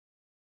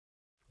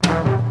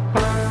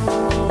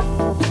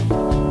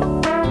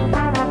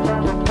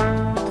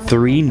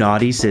3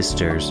 naughty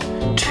sisters,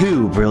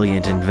 2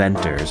 brilliant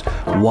inventors,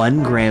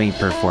 1 Grammy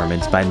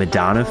performance by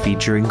Madonna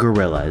featuring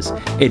Gorillaz.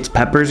 It's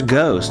Pepper's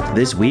Ghost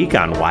this week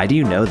on Why Do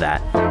You Know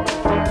That?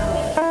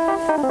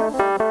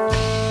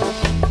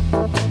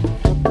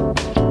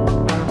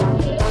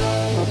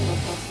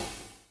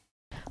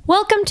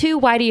 Welcome to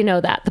Why Do You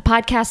Know That, the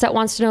podcast that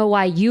wants to know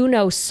why you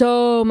know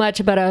so much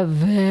about a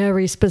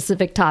very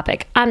specific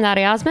topic. I'm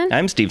Nadia Osman.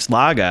 I'm Steve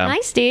Slaga. Hi,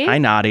 Steve. Hi,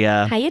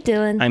 Nadia. How you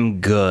doing? I'm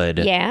good.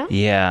 Yeah?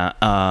 Yeah.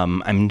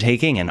 I'm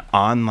taking an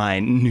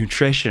online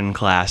nutrition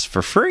class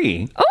for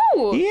free.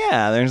 Oh!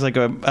 Yeah, there's like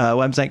a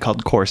website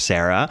called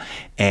Coursera,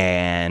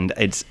 and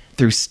it's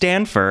through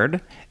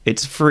Stanford.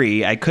 It's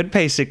free. I could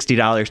pay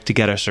 $60 to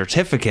get a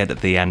certificate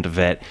at the end of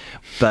it,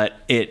 but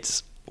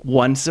it's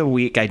once a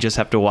week. I just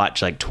have to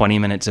watch like 20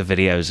 minutes of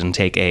videos and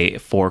take a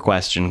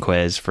 4-question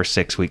quiz for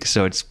 6 weeks.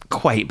 So it's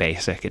quite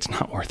basic. It's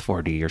not worth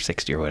 40 or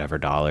 60 or whatever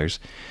dollars.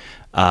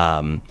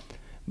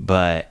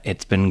 But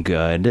it's been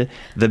good.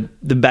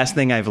 The best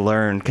thing I've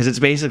learned, because it's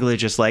basically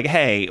just like,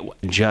 hey,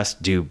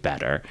 just do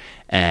better.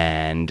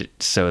 And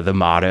so the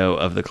motto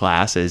of the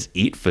class is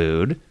eat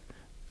food,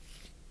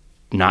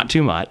 not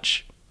too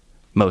much,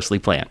 mostly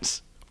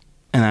plants.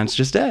 And that's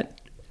just it.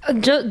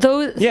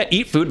 Yeah,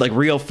 eat food, like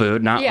real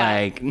food, not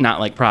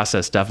like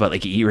processed stuff, but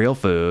like eat real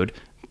food,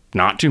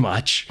 not too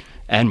much,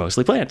 and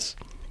mostly plants.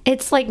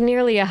 It's like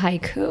nearly a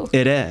haiku.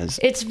 It is.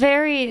 It's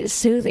very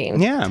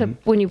soothing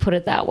when you put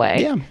it that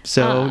way. Yeah.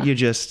 So you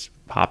just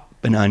pop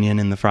an onion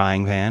in the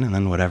frying pan and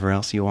then whatever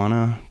else you want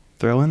to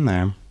throw in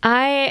there.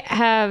 I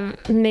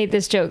have made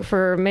this joke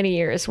for many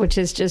years, which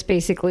is just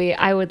basically,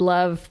 I would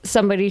love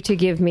somebody to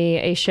give me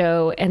a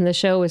show, and the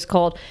show is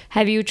called,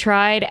 Have You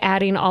Tried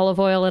Adding Olive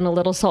Oil and a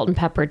Little Salt and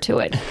Pepper to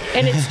It?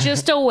 And it's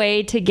just a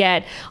way to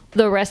get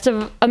the rest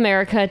of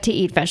America to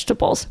eat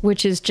vegetables,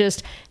 which is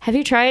just, have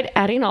you tried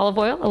adding olive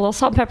oil, a little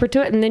salt and pepper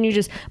to it? And then you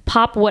just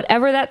pop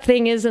whatever that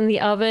thing is in the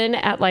oven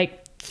at like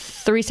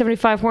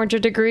 375,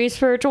 400 degrees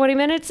for 20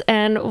 minutes,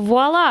 and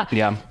voila.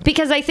 Yeah.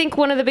 Because I think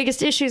one of the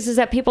biggest issues is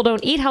that people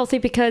don't eat healthy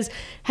because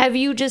have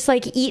you just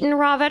like eaten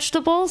raw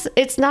vegetables?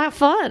 It's not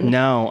fun.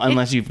 No,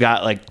 unless you've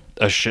got like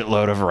a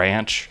shitload of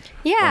ranch.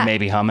 Yeah. Or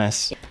maybe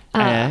hummus.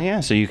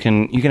 So you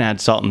can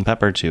add salt and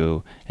pepper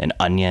to an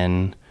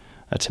onion,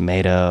 a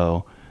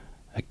tomato,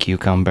 a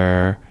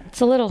cucumber.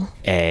 It's a little.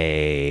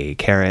 A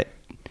carrot.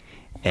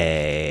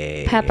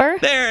 A pepper.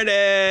 There it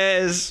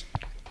is.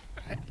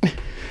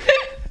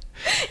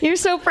 You're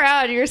so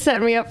proud. You're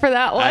setting me up for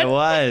that one. I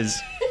was.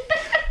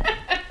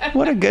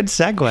 What a good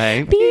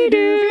segue.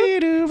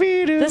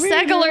 The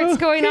seg alert's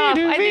going off.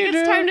 I think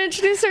it's time to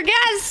introduce our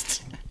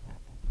guest.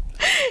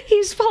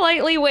 He's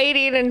politely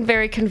waiting and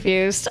very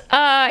confused.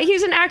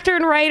 He's an actor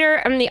and writer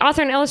and the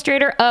author and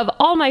illustrator of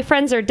All My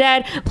Friends Are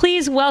Dead.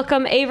 Please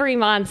welcome Avery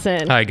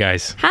Monson. Hi,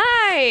 guys.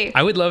 Hi.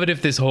 I would love it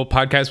if this whole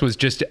podcast was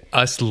just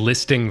us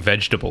listing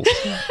vegetables.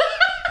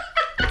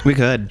 We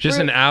could. Just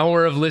an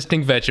hour of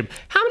listing vegetables.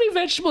 How many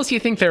vegetables do you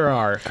think there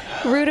are?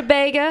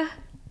 Rutabaga.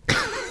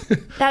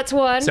 That's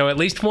one. So at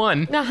least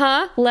one.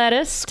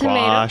 Lettuce,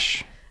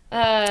 Squash.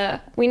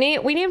 tomato. We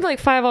named like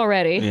 5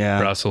 already. Yeah.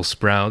 Brussels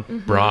sprout,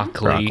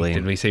 broccoli.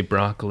 Did we say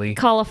broccoli?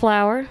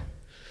 Cauliflower.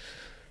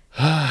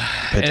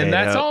 And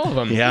that's all of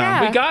them.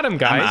 Yeah. We got them,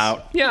 guys. I'm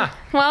out. Yeah.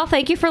 Well,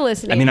 thank you for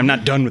listening. I mean, I'm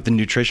not done with the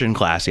nutrition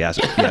class yet,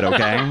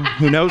 okay?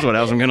 Who knows what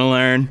else I'm going to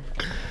learn?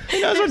 Who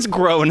knows what's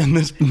growing in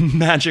this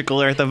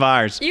magical earth of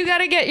ours? You got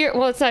to get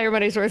well, it's not your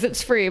money's worth,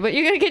 it's free, but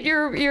you got to get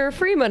your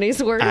free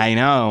money's worth. I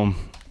know.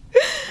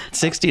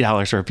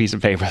 $60 for a piece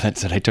of paper that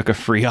said I took a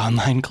free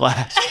online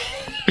class.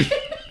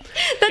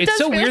 It's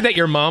so weird that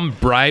your mom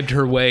bribed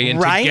her way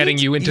into getting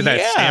you into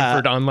that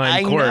Stanford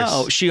online course. I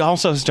know. She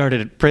also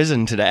started at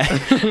prison today.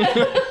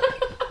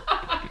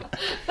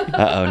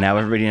 Uh-oh, now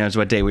everybody knows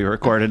what day we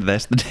recorded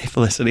this, the day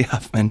Felicity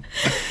Huffman,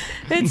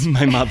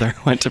 my mother,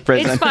 went to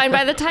prison. It's fine.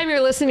 By the time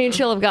you're listening,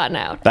 she'll have gotten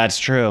out. That's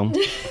true.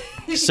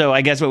 So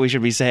I guess what we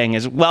should be saying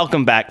is,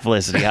 welcome back,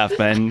 Felicity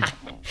Huffman.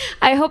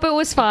 I hope it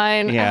was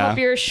fine. Yeah. I hope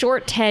your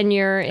short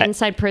tenure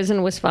inside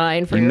prison was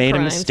fine for your crimes. You made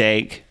a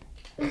mistake.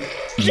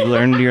 You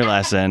learned your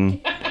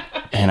lesson.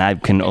 And I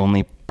can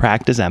only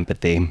practice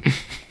empathy.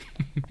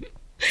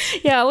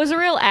 Yeah, it was a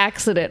real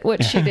accident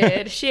what she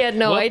did. She had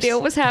no idea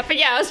what was happening.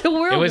 Yeah,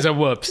 it was a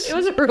whoops. It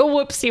was a real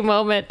whoopsie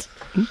moment.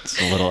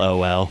 It's a little oh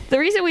well. The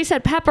reason we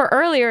said pepper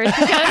earlier is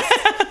because I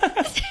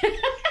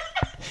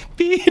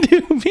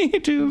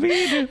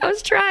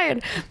was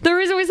trying. The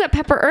reason we said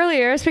pepper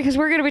earlier is because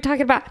we're going to be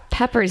talking about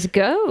Pepper's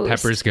Ghost.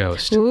 Pepper's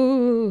Ghost.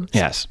 Ooh.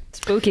 Yes.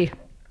 Spooky.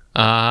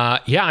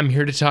 I'm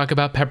here to talk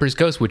about Pepper's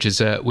Ghost, which is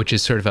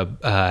sort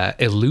of a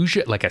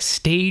illusion, like a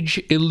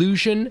stage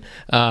illusion,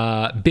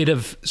 bit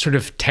of sort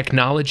of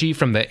technology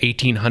from the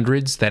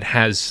 1800s that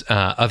has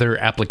other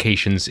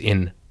applications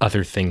in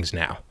other things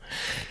now.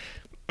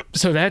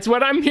 So that's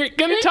what I'm here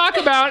going to talk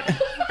about.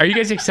 Are you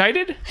guys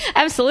excited?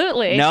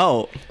 Absolutely.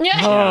 No.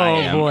 Yeah.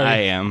 I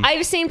am.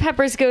 I've seen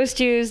Pepper's Ghost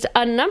used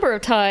a number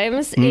of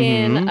times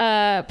in,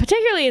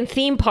 particularly in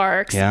theme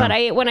parks. Yeah.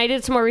 But when I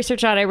did some more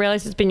research on it, I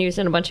realized it's been used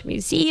in a bunch of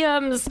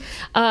museums.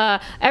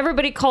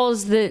 Everybody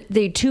calls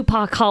the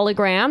Tupac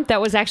hologram.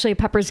 That was actually a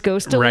Pepper's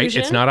Ghost illusion. Right.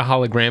 It's not a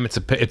hologram.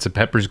 It's a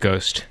Pepper's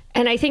Ghost.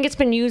 And I think it's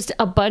been used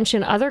a bunch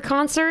in other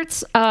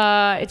concerts.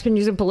 It's been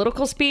used in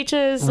political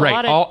speeches.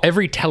 Right.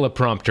 Every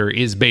teleprompter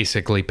is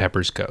basically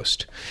Pepper's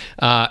Ghost.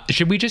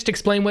 Should we just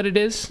explain what it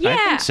is? Yeah.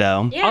 I think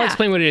so. Yeah. I'll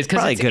explain what it is because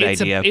Probably it's a good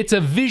it's idea. It's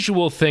a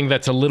visual thing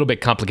that's a little bit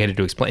complicated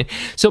to explain.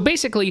 So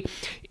basically,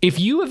 if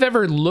you have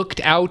ever looked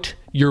out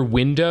your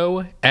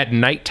window at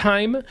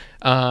nighttime,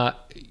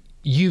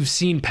 you've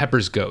seen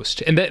Pepper's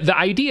Ghost. And the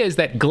idea is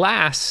that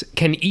glass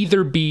can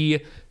either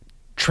be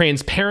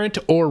transparent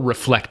or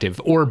reflective,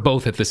 or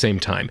both at the same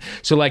time.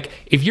 So like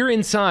if you're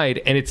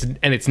inside and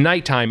it's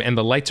nighttime and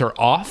the lights are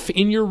off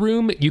in your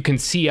room, you can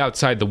see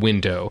outside the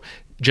window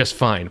just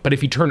fine. But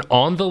if you turn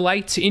on the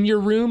lights in your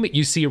room,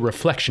 you see a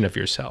reflection of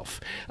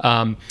yourself.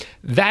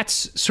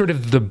 That's sort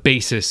of the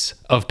basis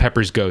of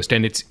Pepper's Ghost,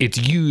 and it's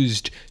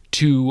used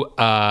to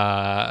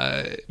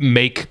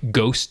make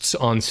ghosts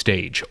on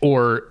stage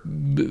or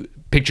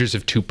pictures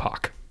of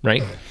Tupac,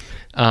 right?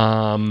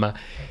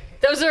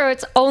 Those are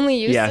its only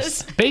uses.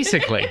 Yes.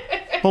 Basically.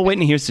 Well,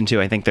 Whitney Houston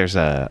too. I think there's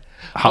a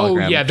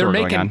hologram. Oh yeah, they're tour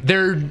going making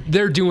on.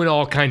 they're doing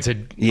all kinds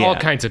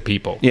of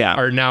people. Yeah.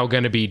 Are now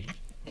going to be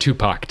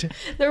Tupac'd.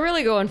 They're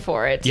really going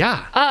for it.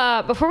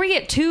 Yeah. Before we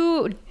get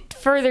too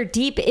further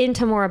deep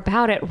into more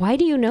about it, why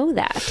do you know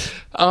that?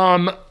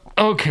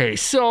 Okay,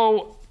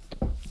 so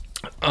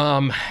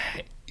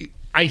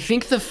I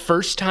think the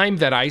first time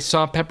that I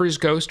saw Pepper's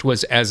Ghost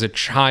was as a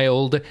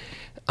child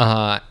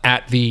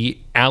at the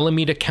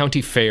Alameda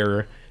County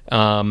Fair.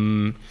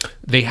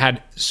 They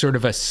had sort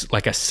of a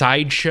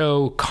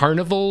sideshow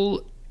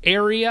carnival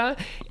area,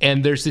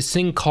 and there's this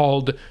thing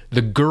called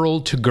the Girl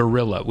to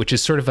Gorilla, which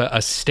is sort of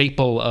a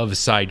staple of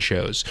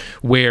sideshows,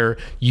 where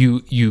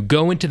you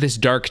go into this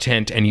dark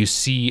tent and you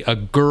see a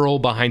girl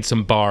behind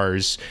some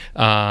bars,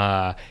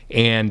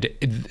 and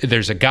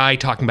there's a guy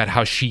talking about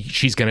how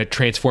she's going to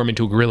transform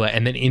into a gorilla,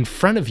 and then in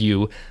front of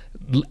you,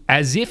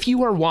 as if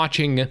you are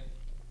watching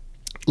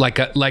like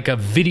a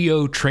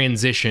video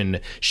transition,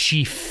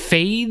 she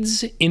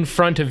fades in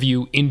front of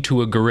you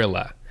into a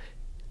gorilla.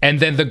 And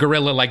then the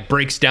gorilla like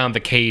breaks down the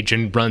cage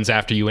and runs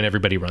after you, and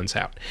everybody runs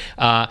out.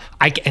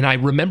 I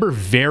remember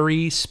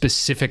very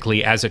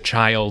specifically as a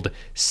child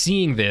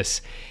seeing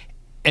this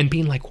and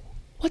being like,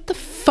 "What the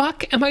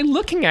fuck am I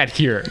looking at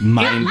here?"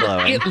 Mind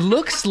blowing. It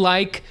looks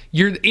like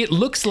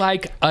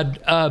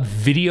a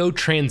video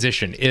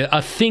transition,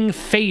 a thing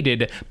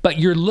faded, but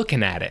you're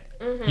looking at it.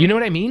 Mm-hmm. You know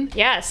what I mean?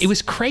 Yes. It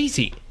was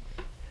crazy.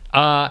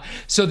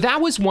 So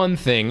that was one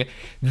thing.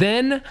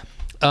 Then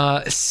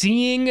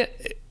seeing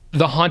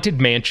The Haunted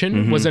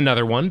Mansion was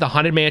another one. The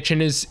Haunted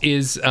Mansion is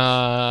full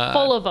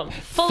of them.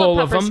 Full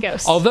of Pepper's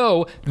Ghosts.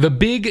 Although the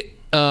big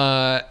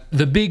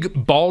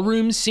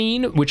ballroom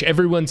scene, which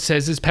everyone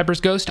says is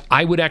Pepper's Ghost,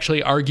 I would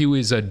actually argue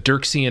is a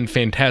Dirksian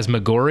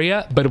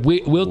phantasmagoria. But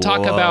we'll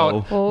talk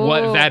about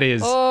what that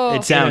is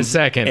It sounds in a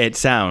second. It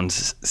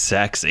sounds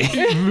sexy.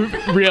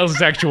 Real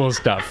sexual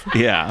stuff.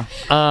 Yeah.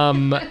 I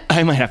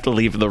might have to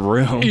leave the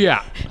room.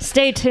 Yeah.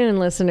 Stay tuned,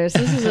 listeners.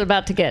 This is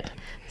about to get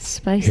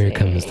spicy. Here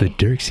comes the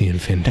Dirksian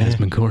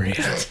phantasmagoria.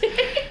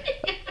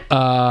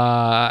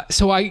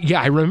 So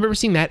I remember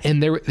seeing that,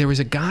 and there was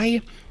a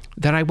guy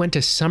that I went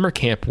to summer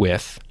camp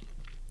with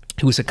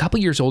who was a couple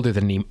years older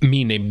than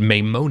me named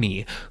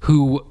Maimoni,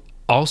 who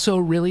also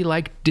really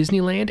liked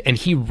Disneyland, and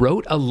he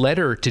wrote a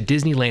letter to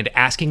Disneyland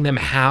asking them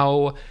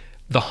how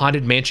the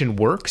Haunted Mansion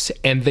works,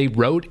 and they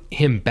wrote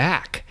him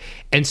back.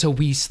 And so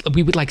we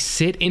would like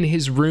sit in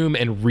his room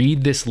and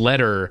read this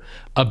letter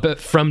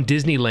from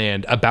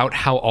Disneyland about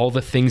how all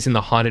the things in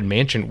the Haunted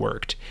Mansion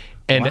worked.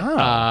 And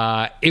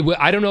Wow.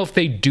 I don't know if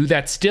they do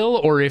that still,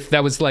 or if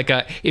that was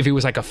if it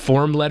was like a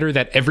form letter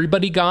that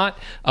everybody got,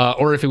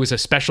 or if it was a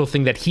special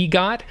thing that he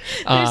got.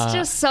 There's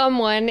just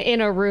someone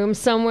in a room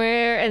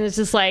somewhere, and it's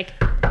just like,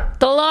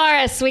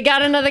 Dolores, we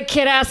got another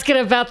kid asking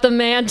about the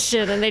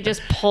mansion, and they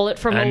just pull it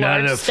from a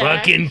large Another stack.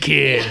 fucking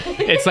kid.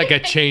 It's like a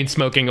chain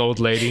smoking old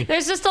lady.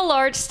 There's just a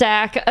large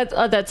stack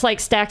that's like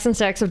stacks and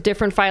stacks of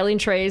different filing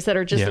trays that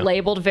are just Yeah.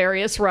 labeled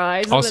various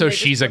rides. and then Also, they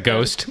just she's a put them-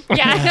 ghost.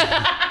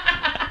 Yeah.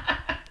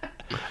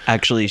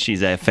 Actually,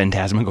 she's a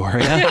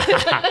phantasmagoria.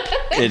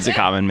 It's a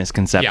common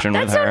misconception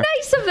That's with so her.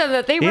 nice of them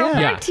that they wrote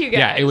Yeah. back to you guys.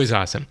 Yeah, it was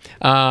awesome.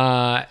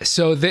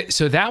 So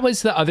that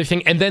was the other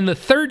thing, and then the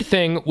third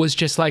thing was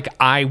just like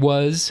I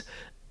was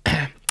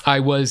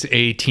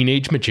a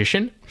teenage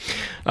magician.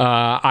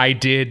 I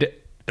did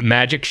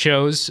magic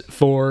shows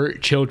for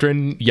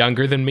children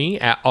younger than me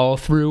all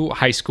through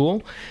high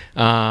school,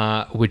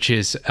 which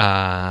is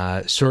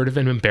sort of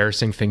an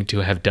embarrassing thing to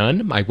have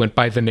done. I went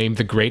by the name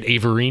The Great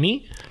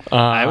Averini.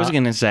 I was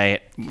going to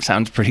say, it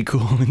sounds pretty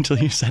cool until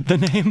you said the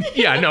name.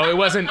 Yeah, no, it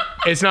wasn't.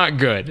 It's not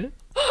good.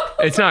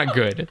 It's not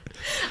good.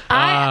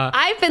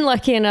 I've been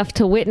lucky enough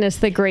to witness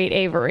the great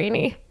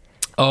Averini.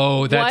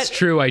 Oh, that's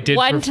true. I did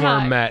perform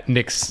time. at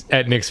Nick's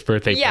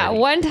birthday Yeah, party.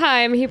 one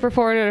time he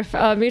performed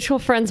at a mutual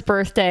friend's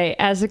birthday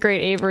as the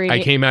great Averini.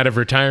 I came out of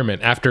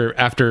retirement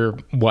after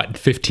what,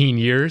 15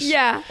 years?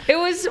 Yeah, it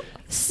was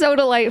so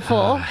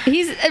delightful.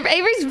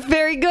 Avery's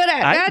very good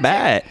at I magic.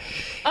 bet.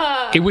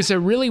 It was a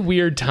really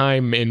weird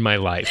time in my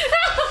life.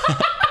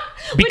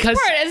 Which part?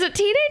 As a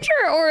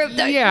teenager or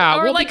Yeah,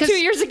 or well, like because- 2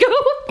 years ago?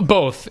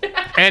 Both.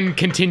 And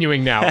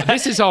continuing now.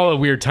 This is all a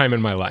weird time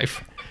in my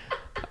life.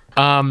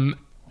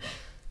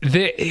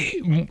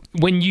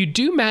 When you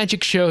do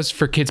magic shows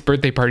for kids'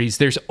 birthday parties,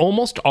 there's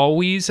almost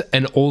always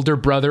an older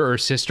brother or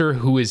sister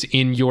who is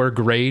in your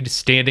grade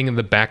standing in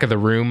the back of the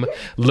room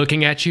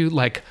looking at you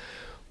like,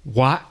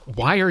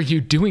 why are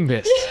you doing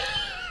this?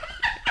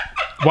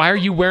 Why are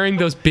you wearing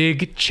those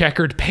big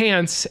checkered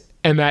pants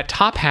and that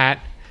top hat?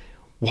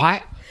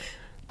 Why?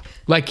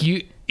 Like,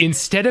 you,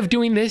 instead of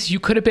doing this, you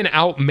could have been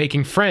out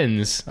making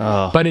friends,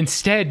 but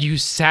instead you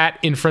sat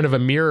in front of a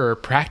mirror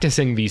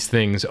practicing these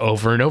things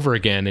over and over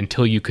again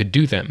until you could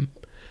do them.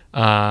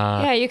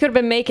 Yeah, you could have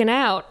been making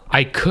out.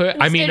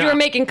 Instead, you were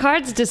making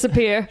cards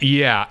disappear.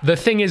 Yeah. The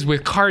thing is,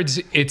 with cards,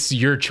 it's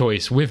your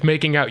choice. With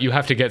making out, you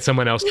have to get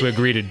someone else to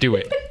agree to do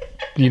it.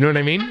 You know what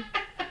I mean?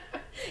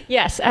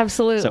 Yes,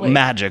 absolutely. So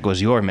magic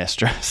was your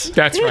mistress.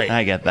 That's right.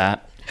 I get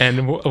that.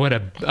 And what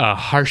a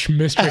harsh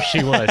mistress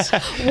she was.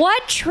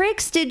 What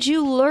tricks did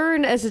you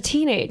learn as a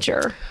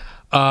teenager?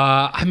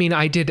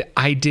 I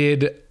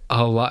did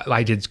a lot.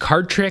 I did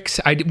card tricks.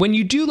 When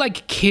you do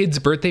like kids'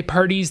 birthday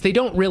parties, they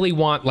don't really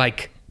want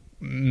like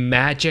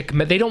magic.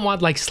 They don't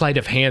want like sleight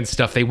of hand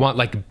stuff. They want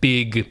like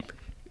big,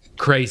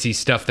 crazy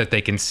stuff that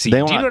they can see. Do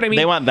you know what I mean?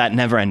 They want that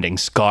never-ending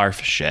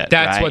scarf shit.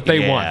 That's right? what they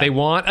Yeah. want. They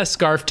want a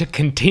scarf to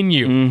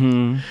continue.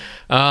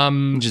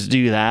 Mm-hmm. Just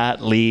do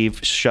that,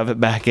 leave, shove it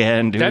back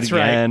in, do That's it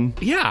again.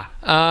 right.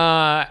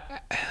 Yeah.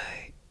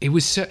 It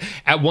was so,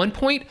 at one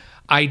point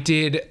I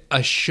did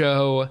a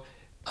show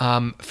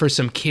for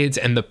some kids,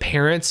 and the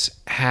parents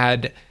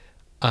had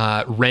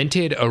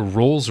rented a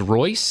Rolls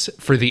Royce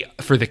for the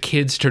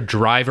kids to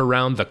drive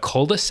around the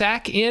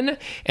cul-de-sac in,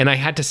 and I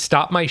had to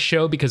stop my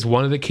show because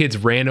one of the kids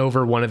ran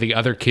over one of the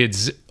other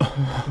kids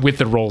with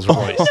the Rolls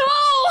Royce.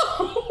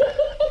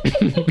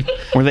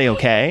 Were they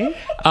okay?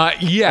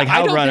 Yeah, Like,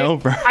 how run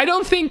over? I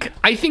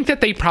think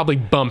that they probably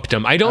bumped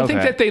him. I don't think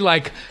Okay. that they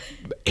like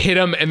hit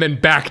him and then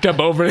backed up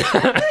over.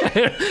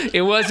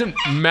 It wasn't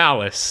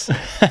malice.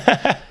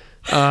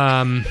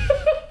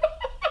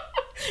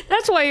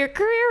 That's why your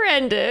career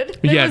ended.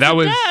 Yeah, that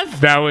was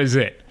death. that was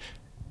it.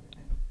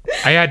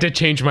 I had to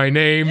change my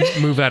name,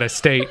 move out of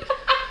state.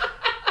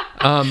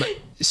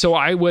 So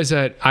I was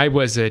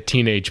a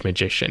teenage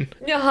magician.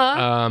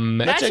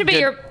 That should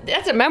be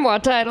that's a memoir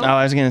title. Oh,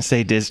 I was going to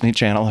say Disney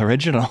Channel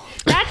original.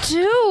 That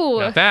too.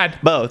 Not bad.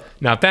 Both.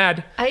 Not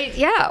bad.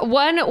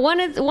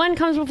 One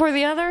comes before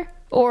the other,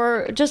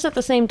 or just at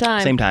the same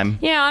time. Same time.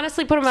 Yeah,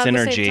 honestly, put them out at the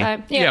Synergy. same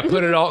time. Yeah,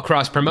 put it all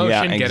cross promotion,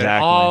 Yeah, get it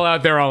exactly. all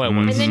out there all at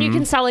once. And then you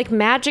can sell like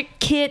magic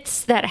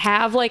kits that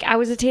have like I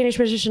was a teenage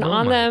magician on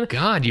Oh my them.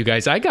 God, you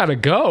guys, I gotta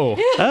go.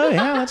 Oh,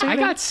 yeah. That's I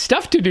got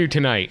stuff to do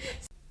tonight.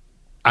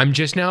 I'm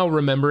just now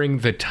remembering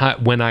the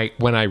time when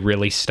I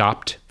really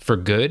stopped for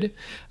good.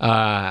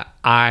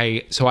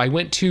 I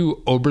went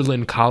to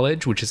Oberlin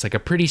College, which is like a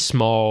pretty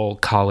small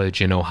college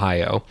in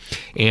Ohio,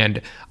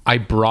 and I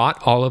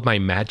brought all of my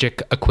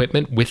magic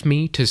equipment with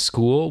me to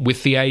school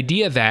with the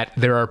idea that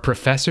there are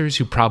professors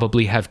who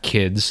probably have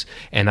kids,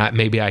 and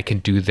maybe I can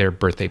do their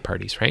birthday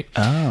parties, right?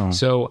 Oh.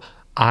 So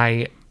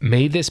I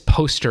made this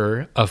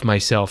poster of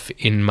myself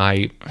in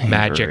my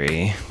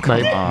magic,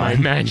 my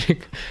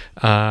magic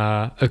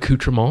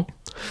accoutrement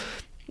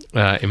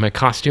in my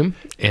costume,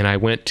 and I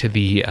went to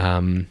the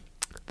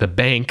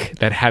bank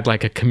that had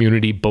like a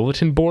community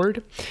bulletin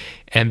board,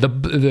 and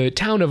the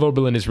town of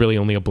Oberlin is really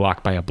only a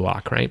block by a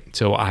block, right?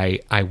 So I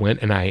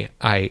went and I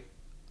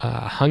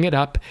hung it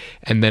up,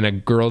 and then a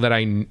girl that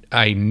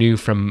I knew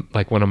from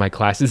like one of my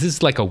classes, this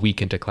is like a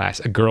week into class,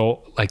 a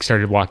girl like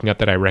started walking up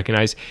that I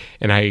recognized,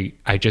 and I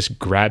just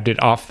grabbed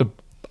it off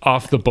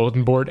the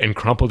bulletin board and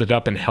crumpled it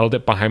up and held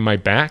it behind my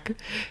back,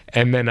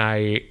 and then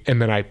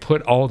I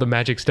put all the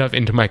magic stuff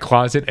into my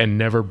closet and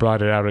never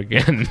brought it out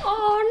again.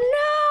 Oh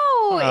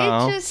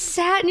no! It just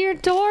sat in your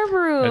dorm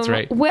room. That's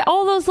right. With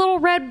all those little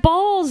red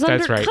balls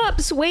That's under right.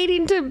 cups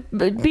waiting to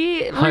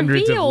be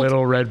Hundreds revealed. of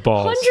little red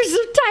balls. Hundreds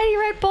of tiny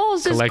red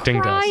balls just Collecting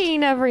dust.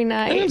 crying every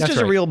night. It's That's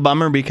just a right. real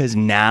bummer because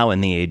now in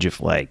the age of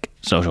like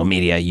social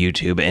media,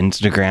 YouTube,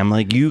 Instagram,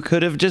 like you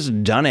could have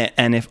just done it.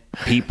 And if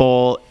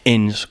people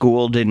in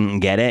school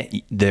didn't get it,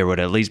 there would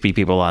at least be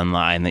people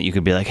online that you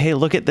could be like, hey,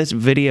 look at this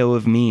video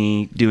of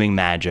me doing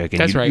magic. And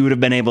That's right. You would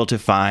have been able to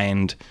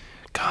find,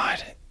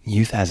 God,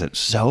 youth has it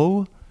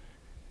so...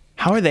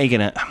 How are they going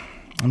to...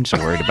 I'm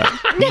just worried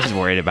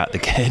about the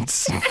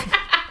kids.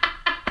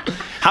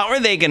 How are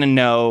they going to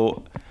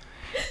know...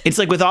 It's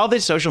like with all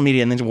this social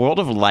media and this world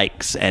of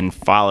likes and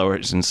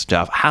followers and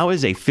stuff, how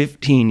is a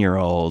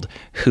 15-year-old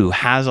who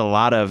has a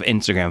lot of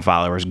Instagram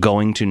followers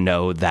going to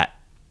know that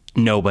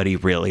nobody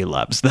really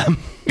loves them,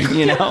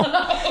 you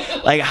know?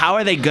 Like, how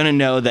are they going to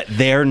know that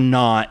they're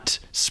not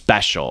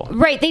special?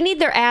 Right. They need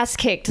their ass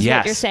kicked, is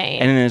what you're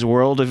saying. And in this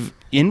world of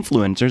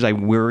influencers, I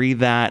worry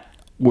that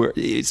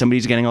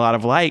somebody's getting a lot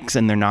of likes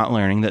and they're not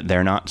learning that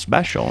they're not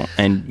special.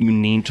 And you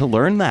need to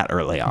learn that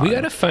early on. We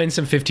got to find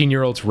some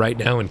 15-year-olds right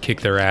now and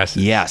kick their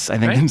asses. Yes, I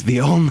think that's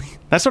the only...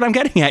 That's what I'm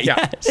getting at, Yeah.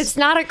 yes. It's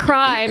not a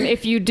crime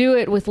if you do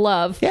it with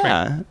love.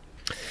 Yeah.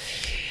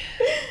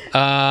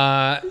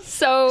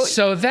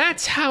 So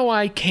that's how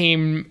I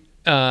came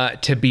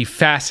to be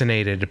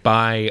fascinated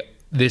by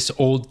this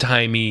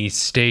old-timey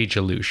stage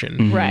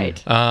illusion.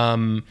 right.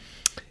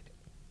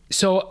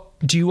 So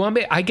do you want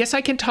me? I guess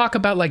I can talk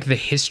about like the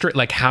history,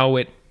 like how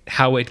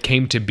it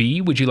came to be.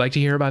 Would you like to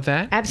hear about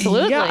that?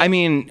 Absolutely. Yeah, I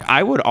mean,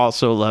 I would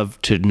also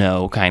love to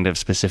know kind of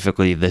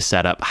specifically the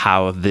setup,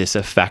 how this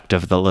effect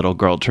of the little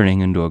girl turning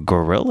into a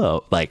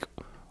gorilla, like,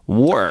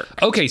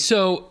 worked. Okay,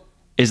 so...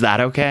 Is that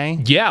okay?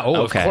 Yeah,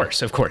 Okay.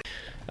 Of course.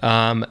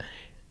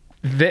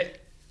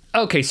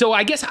 Okay, so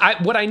I guess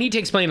what I need to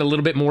explain a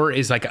little bit more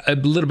is like a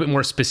little bit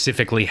more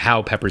specifically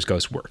how Pepper's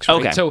Ghost works.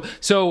 Right? Okay.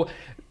 So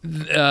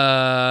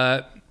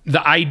the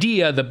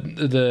idea,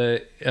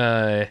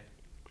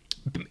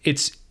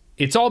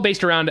 it's all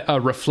based around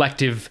a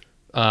reflective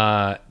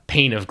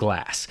pane of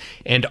glass,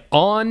 and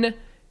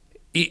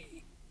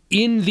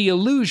in the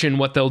illusion,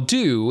 what they'll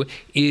do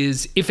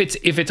is if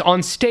it's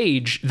on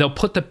stage, they'll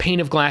put the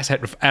pane of glass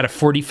at a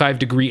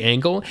 45-degree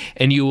angle,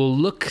 and you will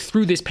look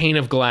through this pane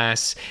of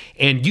glass,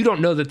 and you don't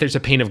know that there's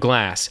a pane of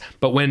glass.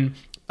 But when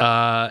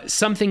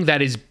something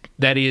that is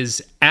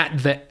at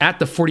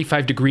the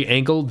 45-degree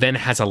angle then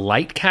has a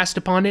light cast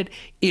upon it,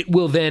 it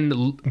will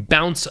then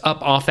bounce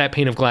up off that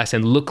pane of glass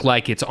and look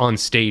like it's on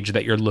stage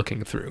that you're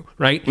looking through,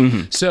 right?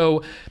 Mm-hmm.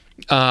 So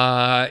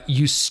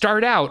you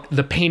start out,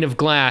 the pane of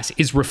glass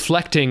is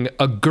reflecting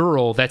a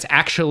girl that's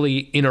actually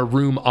in a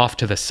room off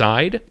to the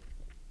side.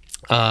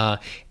 And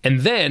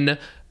then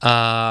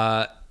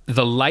the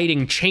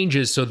lighting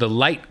changes, so the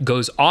light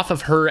goes off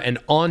of her and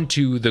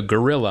onto the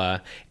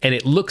gorilla, and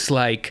it looks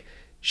like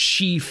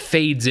she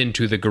fades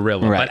into the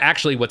gorilla. Right. But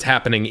actually what's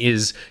happening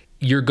is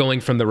you're going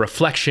from the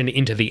reflection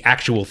into the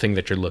actual thing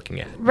that you're looking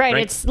at. Right.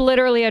 It's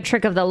literally a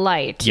trick of the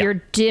light. Yeah. You're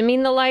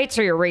dimming the lights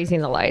or you're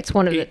raising the lights.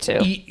 One of the two.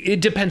 It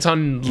depends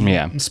on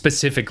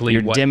specifically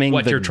You're dimming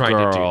what the you're trying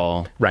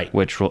girl, to do. Right.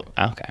 Which will...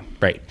 Okay.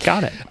 Right.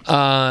 Got it.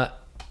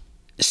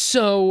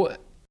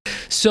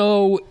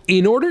 So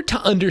in order to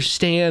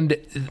understand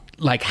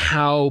like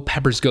how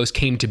Pepper's Ghost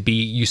came to be,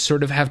 you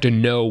sort of have to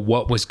know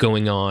what was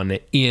going on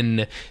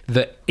in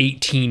the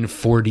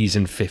 1840s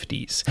and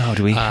 50s. Oh,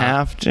 do we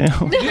have to?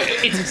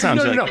 It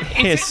sounds no.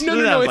 It's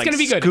going to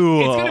be good. School.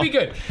 It's going to be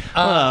good.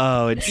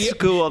 It's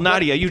school.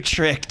 Nadia, you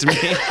tricked me.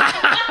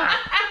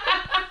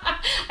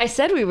 I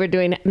said we were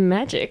doing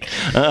magic.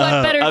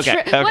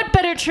 What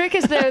better trick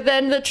is there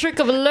than the trick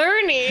of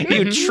learning?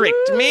 You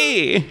tricked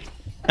me.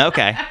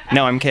 Okay.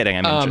 No, I'm kidding.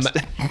 I'm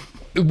interested.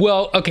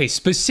 Well, okay,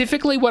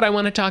 specifically what I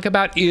want to talk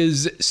about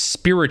is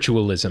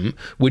spiritualism,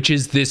 which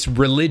is this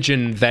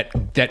religion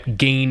that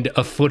gained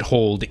a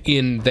foothold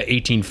in the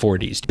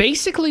 1840s.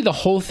 Basically, the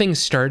whole thing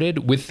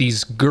started with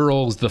these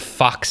girls, the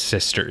Fox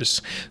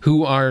sisters,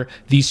 who are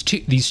these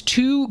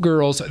two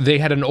girls. They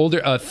had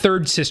a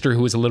third sister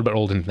who was a little bit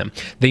older than them.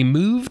 They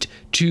moved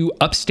to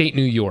upstate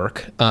New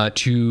York,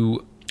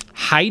 to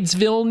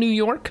Hydesville, New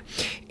York,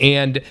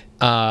 and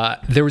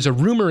there was a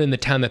rumor in the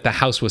town that the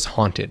house was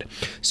haunted.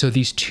 So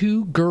these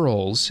two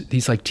girls,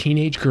 these like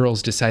teenage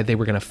girls, decided they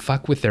were going to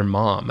fuck with their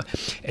mom,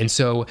 and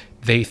so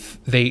they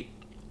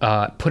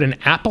put an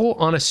apple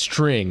on a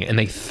string and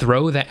they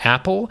throw the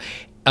apple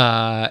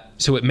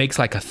so it makes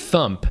like a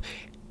thump.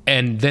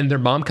 And then their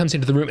mom comes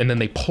into the room, and then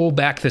they pull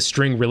back the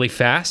string really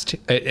fast,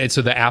 and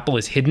so the apple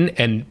is hidden,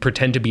 and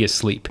pretend to be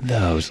asleep.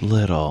 Those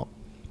little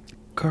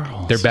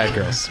girls. They're bad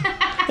girls.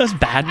 Those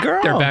bad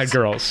girls. They're bad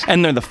girls.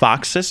 And they're the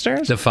Fox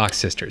sisters? The Fox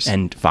sisters.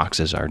 And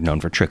foxes are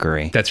known for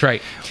trickery. That's right.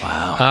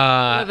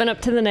 Wow. Living up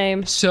to the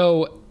name.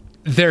 So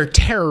they're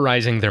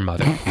terrorizing their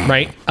mother,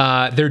 right?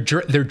 They're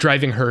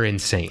driving her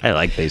insane. I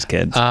like these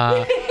kids.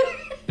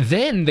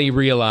 Then they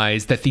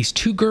realize that these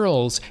two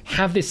girls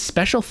have this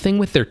special thing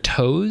with their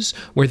toes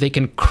where they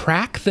can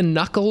crack the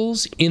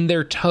knuckles in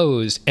their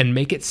toes and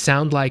make it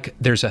sound like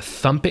there's a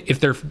thump. If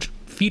their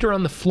feet are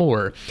on the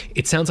floor,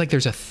 it sounds like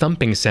there's a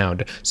thumping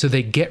sound. So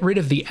they get rid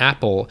of the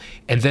apple,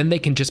 and then they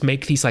can just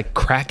make these like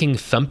cracking,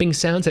 thumping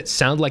sounds that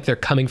sound like they're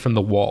coming from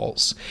the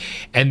walls.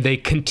 And they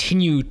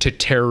continue to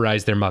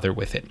terrorize their mother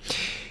with it.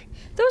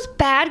 Those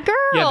bad girls.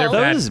 Yeah, they're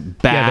Those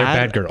bad. Yeah,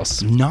 they're bad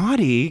girls.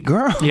 Naughty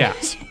girls. Yeah.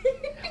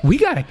 We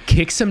gotta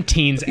kick some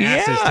teens'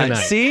 asses tonight.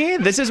 See,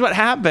 this is what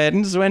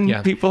happens when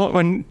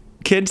when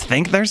kids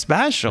think they're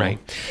special. Right.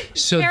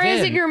 So There then,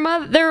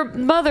 isn't their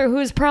mother,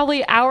 who's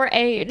probably our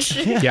age.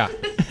 yeah,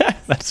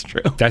 That's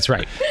true. that's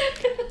right.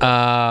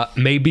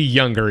 maybe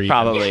younger even.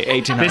 Probably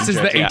 1800s. This is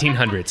the yeah.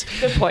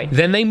 1800s. Good point.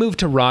 Then they move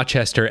to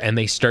Rochester and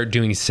they start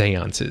doing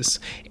seances,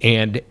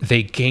 and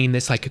they gain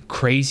this like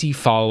crazy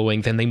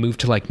following. Then they move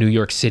to like New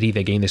York City.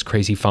 They gain this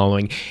crazy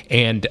following,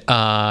 and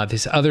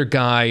this other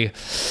guy,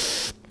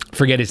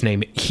 forget his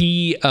name.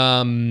 He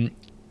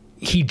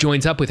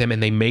joins up with him,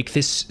 and they make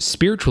this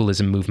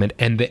spiritualism movement,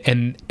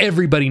 and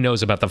everybody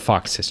knows about the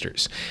Fox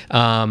sisters.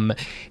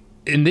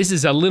 And this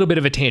is a little bit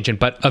of a tangent,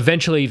 but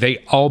eventually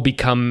they all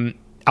become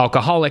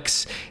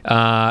alcoholics.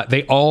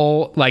 They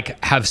all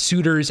like have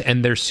suitors,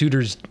 and their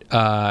suitors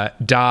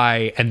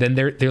die, and then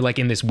they're like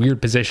in this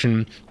weird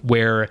position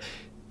where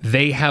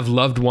they have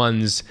loved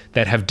ones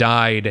that have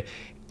died,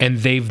 and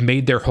they've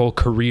made their whole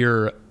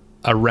career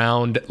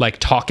around like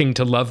talking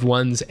to loved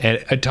ones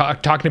and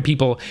talking to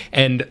people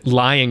and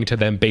lying to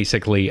them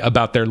basically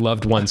about their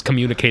loved ones,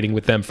 communicating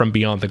with them from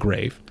beyond the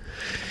grave.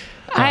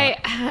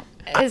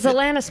 As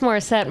Alanis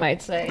Morissette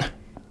might say,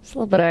 it's a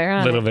little bit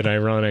ironic. A little bit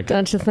ironic.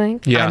 Don't you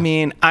think? Yeah. I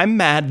mean, I'm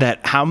mad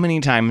that how many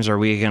times are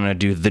we going to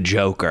do The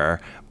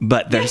Joker,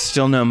 but there's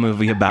still no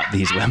movie about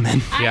these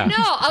women. Yeah.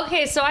 No,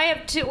 okay, so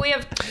we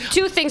have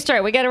two things to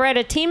write. We got to write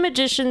a teen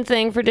magician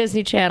thing for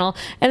Disney Channel,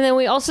 and then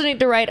we also need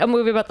to write a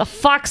movie about the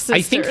Fox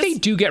sisters. I think they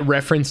do get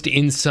referenced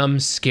in some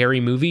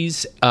scary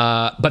movies,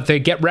 but they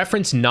get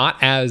referenced not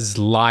as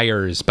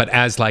liars, but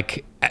as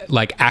like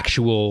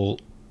actual.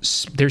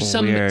 There's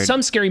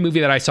some scary movie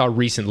that I saw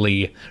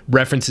recently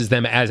references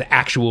them as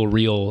actual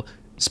real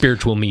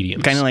spiritual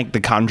mediums. Kind of like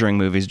the Conjuring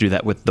movies do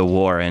that with the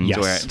Warrens, Yes.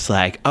 where it's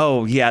like,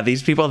 oh, yeah,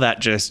 these people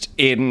that just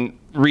in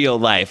real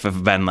life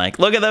have been like,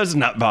 look at those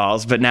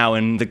nutballs. But now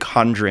in the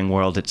Conjuring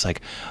world, it's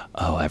like,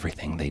 oh,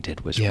 everything they did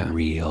was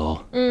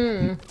real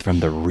from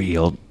the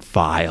real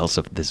files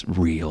of this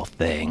real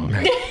thing.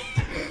 Right.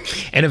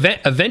 And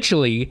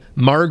eventually,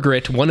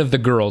 Margaret, one of the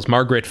girls,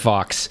 Margaret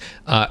Fox,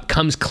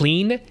 comes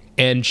clean.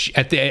 And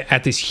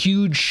at this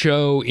huge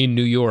show in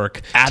New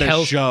York, At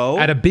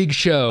a big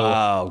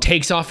show,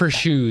 takes off her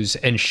shoes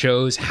and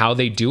shows how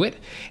they do it.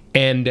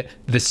 And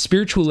the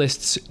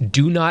spiritualists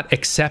do not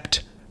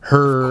accept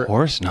her. Of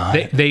course not.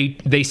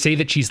 They say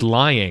that she's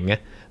lying.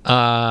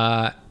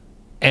 And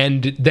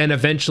then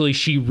eventually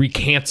she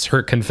recants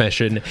her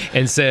confession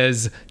and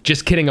says,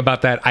 just kidding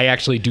about that. I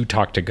actually do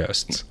talk to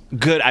ghosts.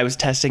 Good. I was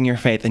testing your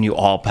faith and you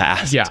all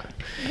passed. Yeah.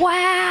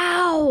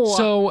 Wow.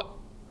 So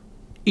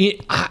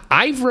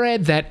I've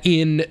read that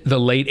in the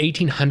late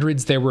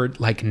 1800s, there were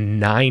like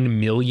 9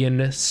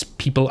 million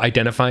people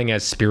identifying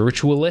as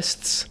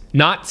spiritualists.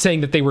 Not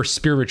saying that they were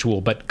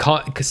spiritual, but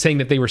saying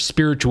that they were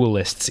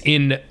spiritualists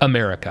in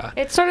America.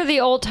 It's sort of the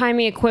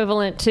old-timey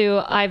equivalent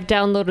to I've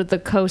downloaded the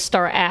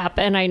CoStar app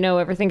and I know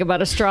everything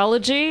about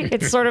astrology.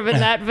 It's sort of in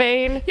that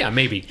vein. Yeah,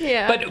 maybe.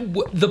 Yeah.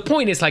 But the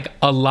point is, like,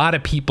 a lot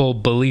of people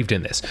believed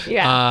in this.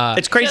 Yeah.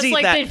 It's crazy Just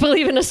like that they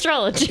believe in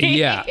astrology.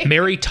 Yeah,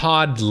 Mary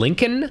Todd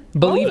Lincoln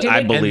believed in it.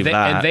 I believe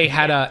that. And they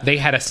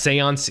had a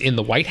seance in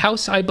the White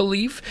House, I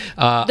believe.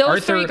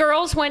 Those three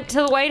girls went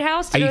to the White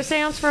House to do a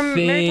seance from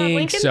Mary Todd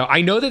Lincoln? So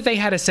I know that they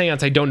had a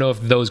seance. I don't know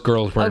if those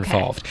girls were Okay.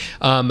 involved.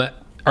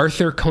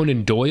 Arthur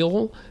Conan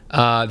Doyle,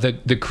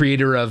 the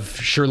creator of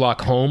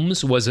Sherlock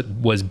Holmes, was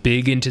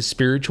big into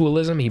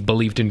spiritualism. He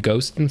believed in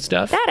ghosts and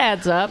stuff. That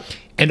adds up.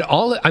 And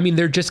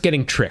they're just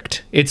getting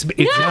tricked.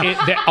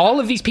 All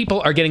of these people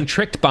are getting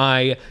tricked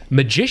by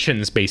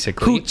magicians,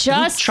 basically. who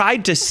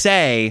tried to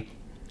say,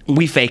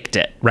 we faked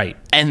it. Right.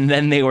 And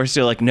then they were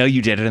still like, no,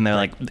 you did it. And they're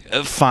like,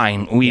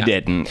 fine, we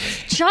didn't.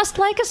 Just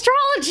like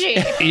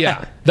astrology.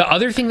 Yeah. The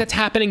other thing that's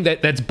happening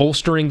that's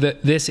bolstering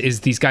this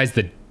is these guys,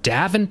 the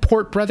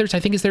Davenport brothers, I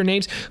think is their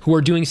names, who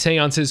are doing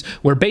seances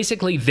where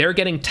basically they're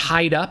getting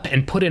tied up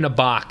and put in a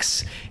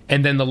box,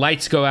 and then the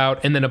lights go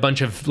out, and then a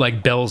bunch of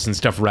like bells and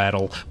stuff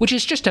rattle, which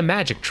is just a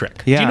magic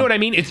trick. Yeah. Do you know what I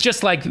mean? It's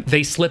just like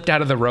they slipped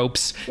out of the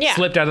ropes,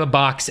 slipped out of the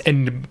box,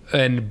 and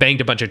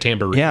banged a bunch of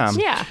tambourines. Yeah.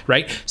 Yeah.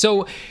 Right?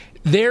 So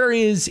there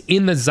is,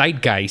 in the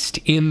zeitgeist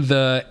in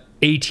the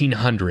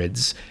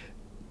 1800s,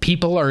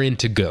 people are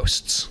into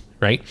ghosts,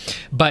 right?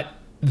 But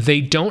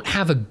they don't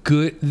have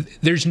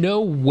there's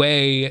no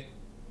way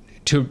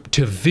to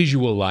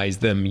visualize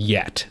them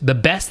yet. The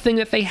best thing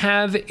that they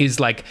have is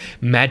like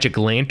magic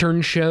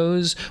lantern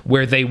shows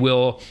where they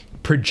will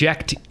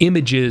project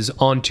images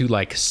onto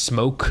like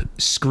smoke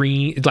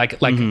screen, like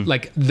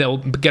they'll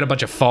get a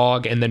bunch of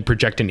fog and then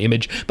project an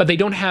image, but they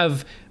don't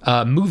have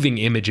moving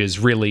images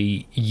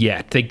really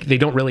yet. They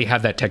don't really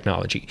have that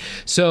technology.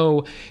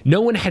 So no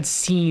one had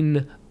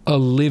seen a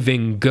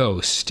living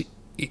ghost.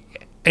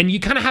 And you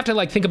kind of have to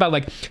like think about,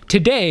 like,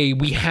 today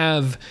we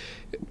have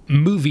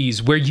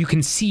movies where you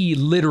can see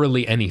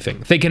literally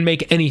anything. They can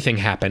make anything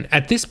happen.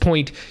 At this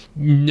point,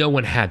 no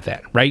one had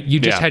that, right? You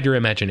just had your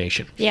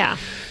imagination. Yeah.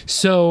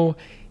 So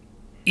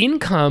in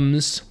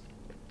comes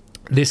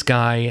this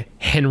guy,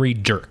 Henry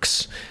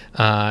Dirks.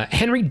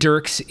 Henry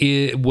Dirks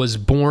was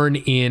born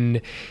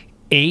in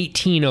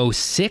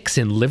 1806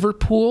 in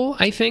Liverpool,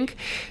 I think.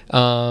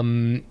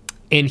 And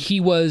he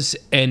was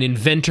an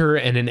inventor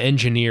and an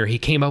engineer. He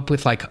came up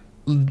with like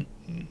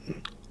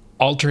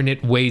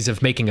alternate ways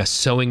of making a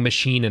sewing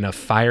machine and a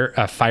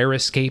fire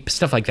escape,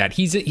 stuff like that.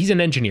 He's an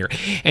engineer,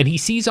 and he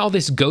sees all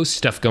this ghost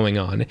stuff going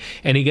on,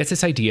 and he gets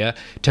this idea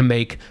to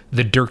make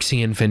the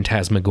Dirksian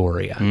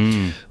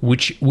Phantasmagoria,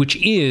 which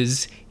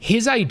is,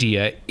 his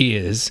idea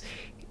is,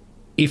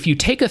 if you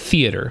take a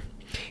theater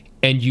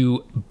and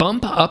you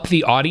bump up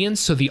the audience,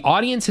 so the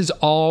audience is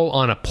all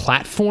on a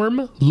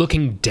platform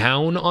looking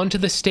down onto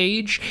the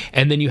stage,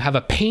 and then you have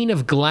a pane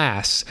of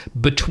glass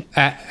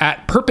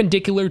at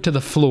perpendicular to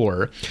the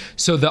floor,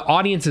 so the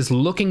audience is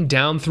looking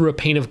down through a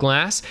pane of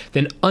glass.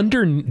 Then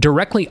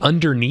directly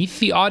underneath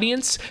the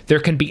audience, there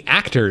can be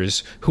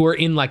actors who are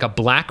in like a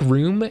black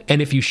room,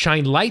 and if you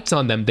shine lights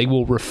on them, they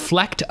will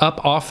reflect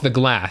up off the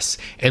glass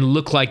and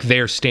look like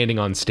they're standing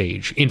on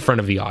stage in front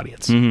of the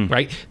audience,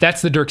 right?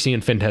 That's the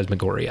Dirksian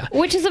Phantasmagoria.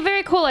 Which is a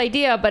very cool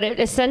idea, but it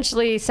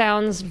essentially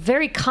sounds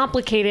very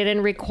complicated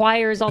and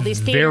requires all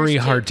these theaters Very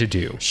hard to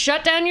do.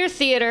 Shut down your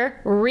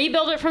theater,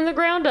 rebuild it from the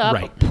ground up,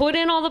 Right. put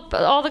in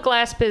all the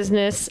glass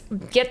business,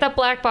 get that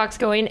black box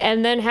going,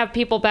 and then have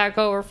people back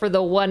over for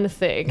the one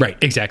thing. Right,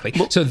 exactly.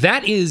 So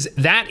that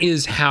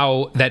is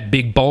how that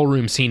big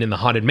ballroom scene in the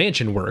Haunted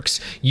Mansion works.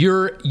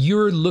 You're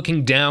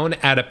looking down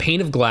at a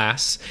pane of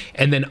glass,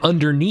 and then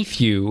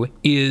underneath you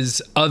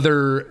is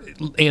other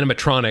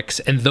animatronics,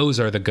 and those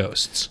are the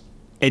ghosts.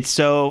 It's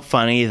so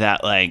funny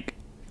that, like,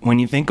 when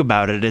you think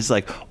about it, it's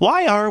like,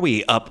 why are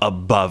we up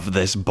above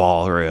this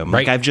ballroom?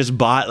 Right. Like, I've just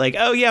bought, like,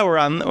 oh yeah,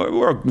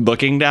 we're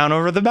looking down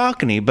over the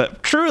balcony.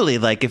 But truly,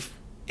 like,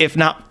 if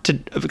not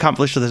to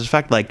accomplish this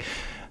effect, like,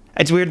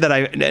 it's weird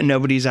that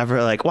nobody's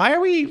ever like, why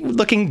are we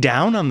looking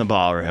down on the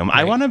ballroom? Right.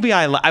 I want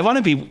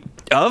to be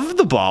of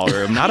the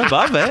ballroom, not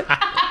above it.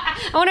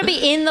 I want to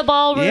be in the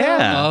ballroom.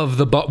 Yeah.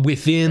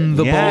 Within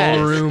the Yes.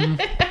 ballroom.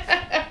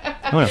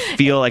 I want to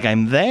feel like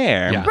I'm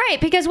there. Yeah.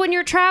 Right, because when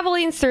you're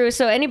traveling through,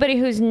 so anybody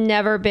who's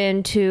never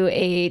been to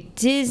a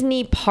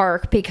Disney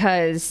park,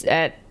 because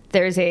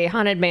there's a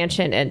Haunted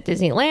Mansion at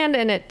Disneyland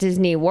and at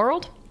Disney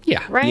World.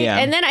 Yeah. Right? Yeah.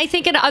 And then I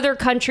think in other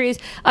countries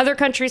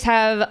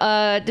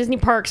have Disney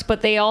parks,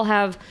 but they all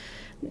have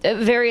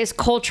various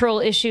cultural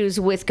issues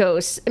with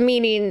ghosts,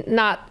 meaning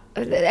not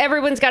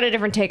everyone's got a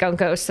different take on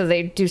ghosts, so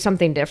they do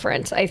something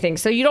different, I think.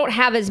 So you don't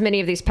have as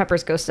many of these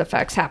Pepper's ghost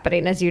effects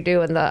happening as you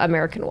do in the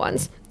American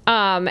ones.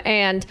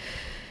 And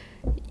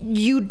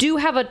you do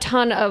have a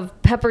ton of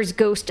Pepper's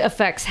ghost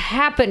effects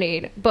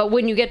happening, but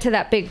when you get to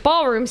that big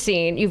ballroom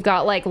scene, you've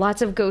got like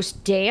lots of ghosts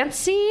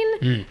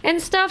dancing and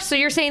stuff. So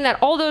you're saying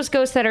that all those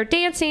ghosts that are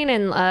dancing,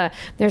 and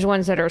there's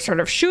ones that are sort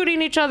of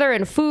shooting each other,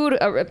 and food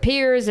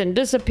appears and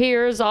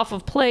disappears off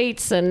of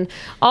plates, and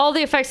all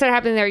the effects that are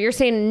happening there, you're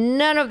saying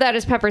none of that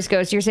is Pepper's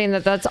ghost. You're saying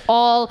that that's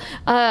all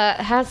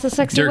has the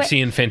sexy way,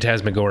 Dirksian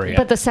Phantasmagoria.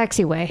 but the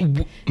sexy way.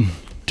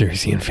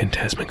 Dirksian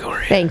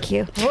Phantasmagoria. Thank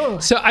you.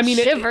 So I mean,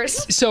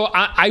 Shivers.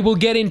 I will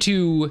get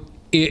into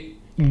it,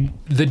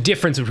 the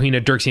difference between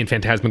a Dirksian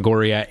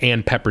Phantasmagoria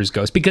and Pepper's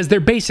Ghost, because they're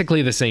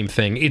basically the same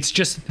thing. It's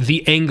just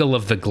the angle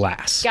of the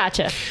glass.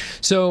 Gotcha.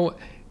 So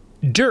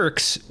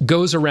Dirks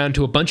goes around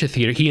to a bunch of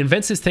theater. He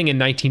invents this thing in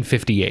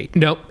 1958.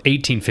 No,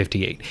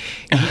 1858.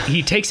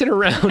 He takes it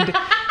around.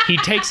 He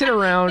takes it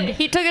around.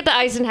 He took it to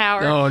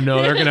Eisenhower. Oh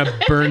no, they're gonna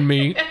burn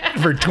me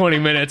for 20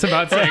 minutes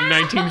about saying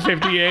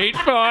 1958.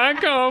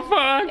 Fuck, oh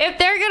fuck. If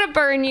they're gonna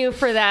burn you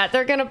for that,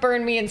 they're gonna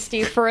burn me and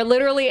Steve for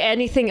literally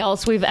anything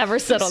else we've ever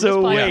said on So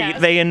this wait, podcast.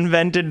 they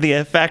invented the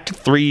effect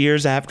 3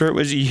 years after it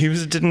was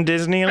used in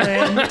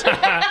Disneyland?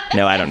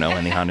 No, I don't know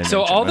when the Haunted So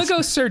Mansion all the was.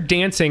 ghosts are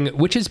dancing,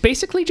 which is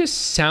basically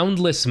just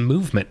soundless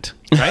movement,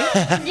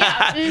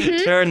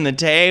 right? Turn the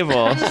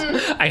tables.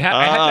 I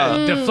have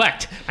to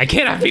deflect. I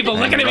can't have people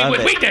looking at me love with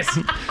it. weakness.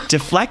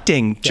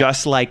 Deflecting,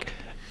 just like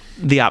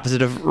the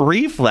opposite of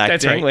reflecting,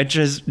 That's right. which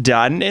is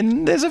done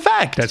in this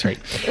effect. That's right.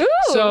 Ooh,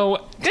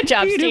 So good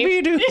job,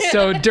 Steve.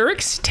 So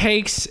Dirks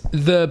takes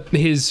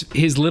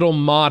his little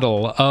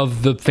model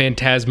of the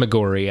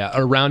Phantasmagoria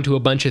around to a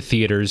bunch of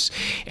theaters,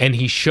 and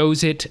he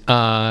shows it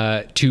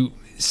to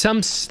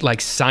some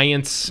like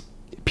science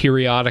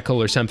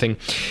periodical or something,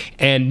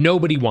 and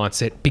nobody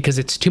wants it because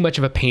it's too much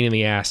of a pain in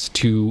the ass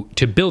to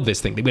build this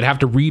thing. They would have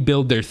to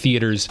rebuild their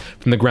theaters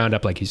from the ground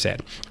up, like you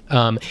said.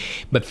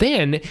 But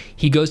then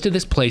he goes to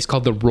this place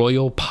called the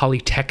Royal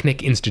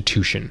Polytechnic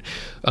Institution,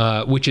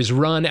 which is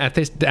run at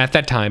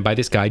that time by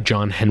this guy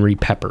John Henry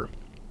Pepper.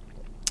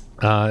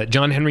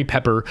 John Henry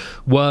Pepper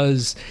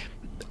was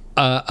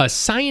a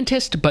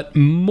scientist, but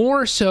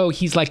more so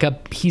he's like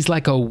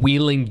a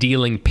wheeling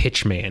dealing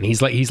pitchman.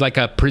 He's like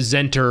a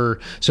presenter,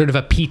 sort of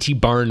a P.T.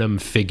 Barnum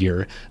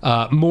figure,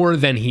 more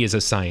than he is a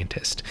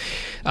scientist.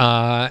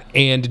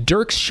 And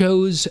Dirks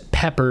shows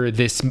Pepper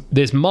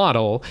this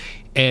model,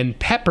 and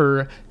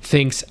Pepper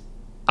thinks,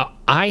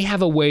 I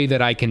have a way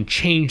that I can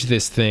change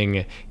this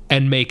thing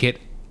and make it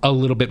a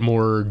little bit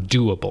more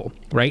doable,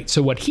 right?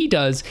 So what he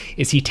does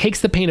is he takes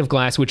the pane of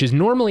glass, which is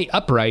normally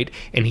upright,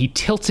 and he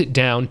tilts it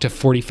down to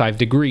 45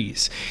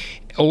 degrees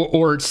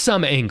or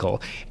some angle.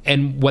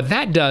 And what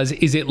that does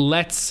is it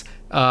lets,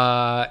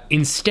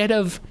 instead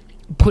of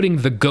putting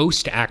the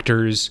ghost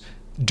actors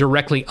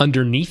directly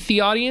underneath the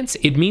audience,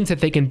 it means that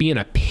they can be in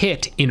a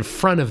pit in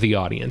front of the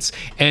audience.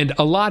 And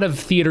a lot of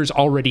theaters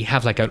already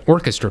have like an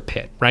orchestra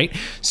pit, right?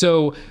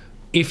 So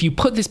if you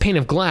put this pane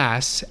of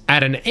glass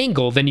at an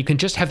angle, then you can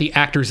just have the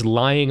actors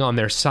lying on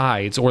their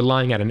sides or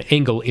lying at an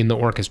angle in the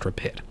orchestra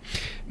pit,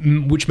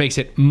 which makes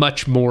it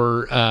much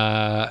more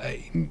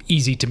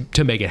easy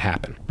to make it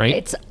happen, right?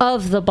 It's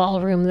of the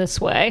ballroom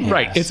this way.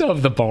 Right, it's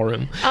of the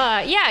ballroom.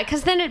 Yeah,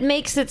 because then it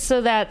makes it so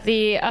that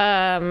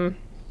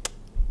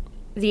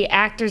the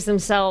actors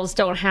themselves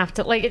don't have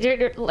to I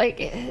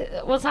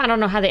don't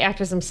know how the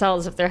actors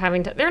themselves, if they're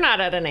having to, they're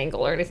not at an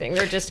angle or anything.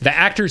 They're just the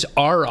actors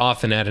are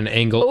often at an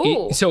angle.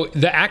 Ooh. So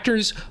the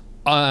actors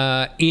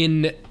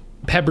in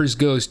Pepper's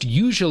Ghost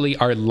usually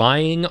are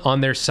lying on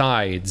their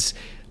sides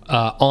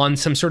on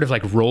some sort of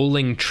like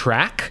rolling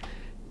track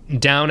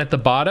down at the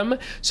bottom.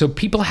 So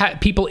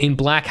people in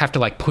black have to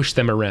like push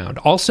them around.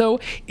 Also,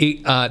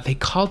 they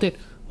called it,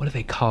 what do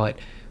they call it?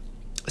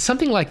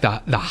 Something like the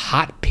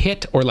hot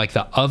pit or like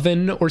the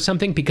oven or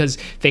something, because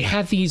they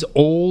have these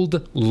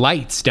old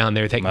lights down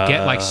there that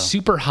get like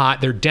super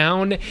hot.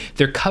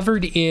 They're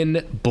covered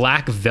in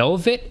black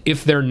velvet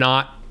if they're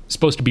not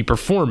supposed to be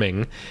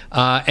performing,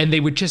 and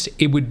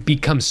it would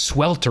become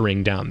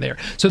sweltering down there.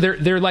 So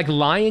they're like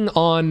lying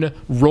on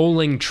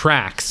rolling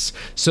tracks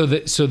so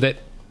that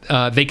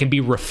they can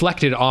be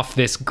reflected off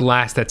this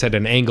glass that's at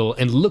an angle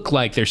and look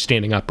like they're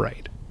standing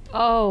upright.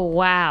 Oh,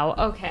 wow.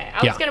 Okay. I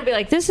Yeah. was going to be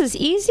like, this is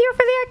easier for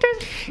the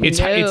actors?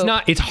 It's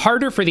not. It's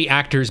harder for the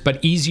actors, but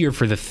easier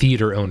for the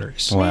theater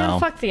owners. Well,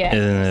 fuck the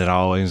actors. isn't it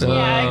always Yeah,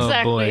 Oh,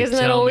 exactly. boy, Isn't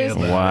that tell me always?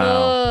 about it.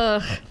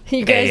 Wow.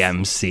 You guys.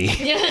 AMC?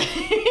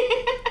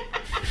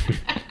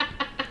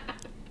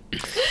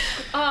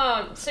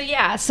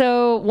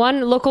 So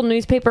one local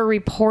newspaper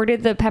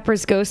reported the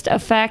Pepper's Ghost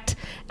effect.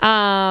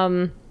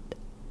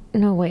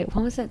 No, wait,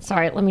 what was that?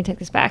 Sorry, let me take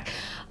this back.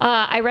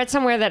 I read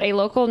somewhere that a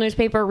local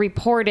newspaper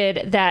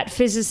reported that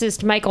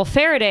physicist Michael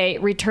Faraday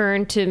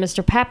returned to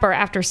Mr. Pepper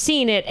after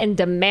seeing it and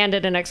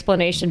demanded an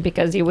explanation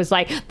because he was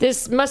like,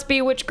 this must be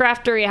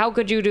witchcraftery. How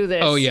could you do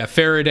this? Oh yeah,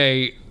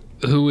 Faraday,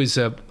 who is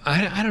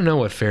I don't know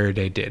what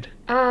Faraday did.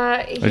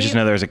 I just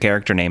know there's a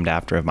character named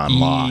after him on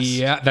Lost.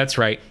 Yeah, that's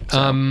right.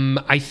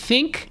 I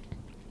think.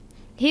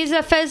 He's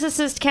a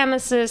physicist,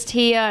 chemist.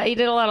 He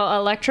did a lot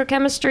of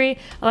electrochemistry,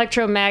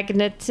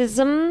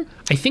 electromagnetism.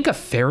 I think a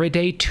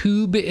Faraday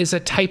tube is a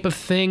type of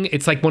thing.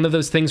 It's like one of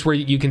those things where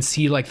you can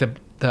see like the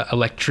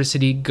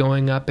electricity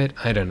going up it.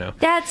 I don't know.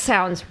 That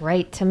sounds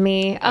right to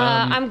me.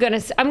 I'm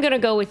gonna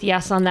go with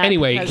yes on that.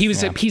 Anyway, because-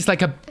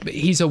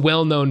 he's a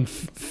well-known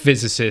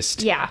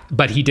physicist. Yeah.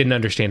 But he didn't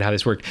understand how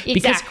this worked.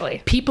 Exactly.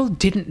 Because people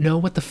didn't know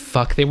what the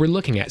fuck they were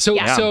looking at. So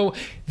Yeah.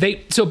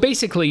 so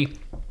basically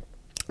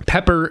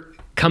Pepper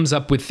comes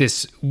up with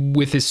this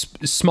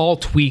small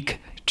tweak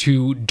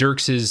to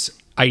Dirks's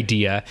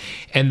idea,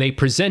 and they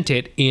present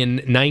it in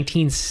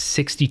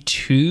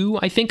 1962,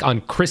 I think,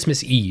 on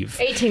Christmas Eve.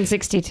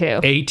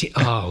 1862.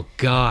 Oh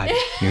God!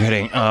 You're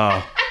hitting.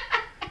 Oh,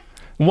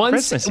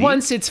 Christmas Eve?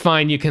 Once it's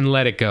fine, you can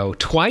let it go.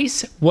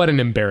 Twice, what an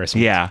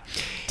embarrassment! yeah.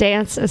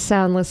 Dance a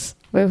soundless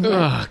movement.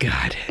 Oh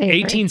God!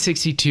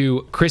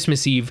 1862,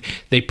 Christmas Eve,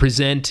 they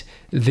present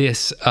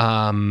this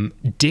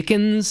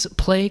Dickens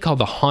play called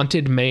The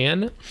Haunted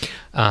Man,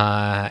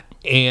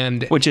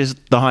 and Which is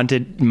the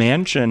Haunted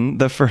Mansion,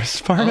 the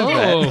first part of it.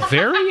 oh,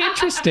 very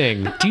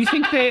interesting. Do you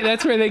think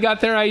that's where they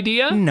got their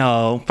idea?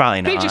 No,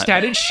 probably not. They just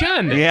added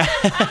shun. Yeah.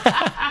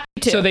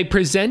 So they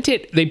present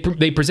it.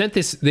 They present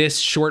this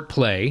short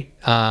play,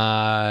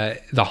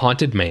 The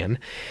Haunted Man,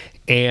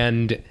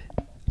 and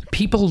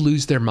people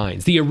lose their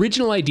minds. The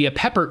original idea,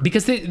 Pepper,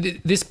 because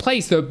this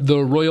place, the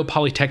Royal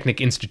Polytechnic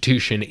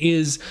Institution,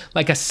 is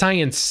like a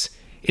science.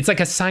 It's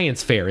like a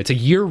science fair. It's a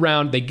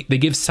year-round. They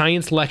give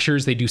science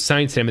lectures. They do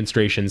science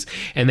demonstrations,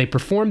 and they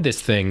perform this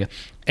thing.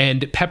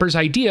 And Pepper's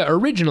idea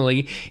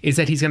originally is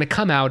that he's going to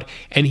come out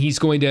and he's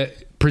going to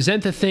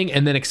present the thing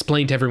and then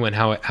explain to everyone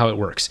how it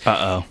works.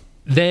 Uh-oh.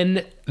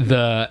 Then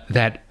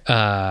that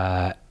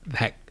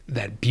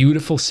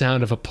beautiful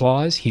sound of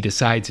applause, he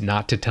decides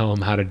not to tell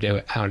them how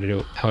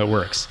it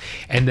works,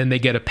 and then they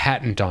get a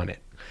patent on it.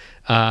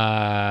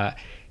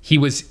 He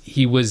was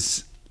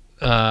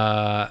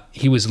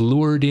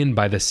lured in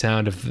by the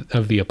sound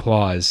of the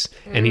applause,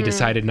 and he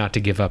decided not to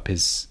give up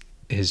his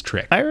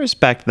trick. I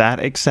respect that,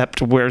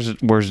 except where's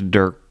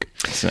Dirk?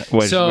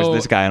 Was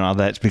this guy and all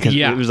that? Because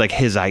Yeah. it was like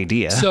his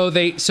idea. So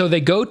they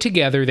go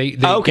together. They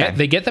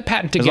get the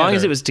patent As together. long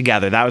as it was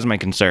together, that was my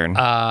concern.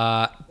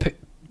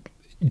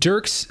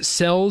 Dirks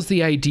sells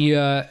the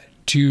idea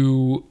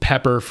to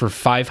Pepper for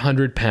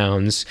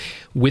 £500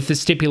 with the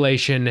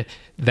stipulation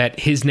that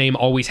his name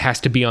always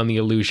has to be on the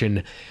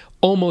illusion.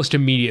 Almost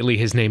immediately,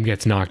 his name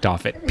gets knocked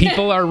off it.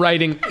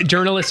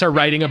 Journalists are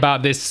writing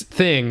about this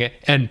thing,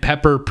 and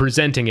Pepper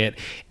presenting it,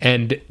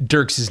 and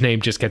Dirks'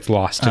 name just gets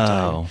lost to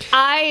time.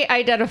 I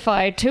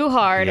identify too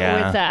hard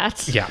Yeah. with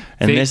that. Yeah.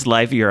 In this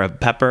life, you're a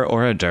Pepper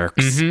or a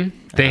Dirks.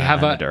 They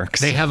have I'm a Dirks.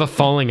 they have a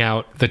falling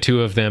out, the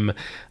two of them,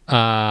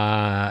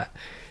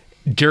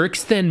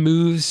 Dirks then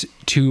moves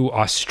to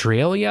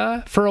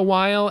Australia for a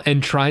while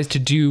and tries to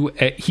do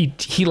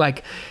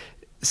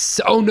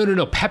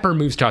Pepper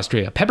moves to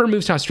Australia. Pepper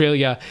moves to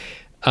Australia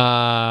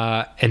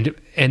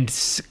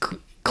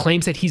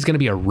claims that he's going to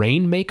be a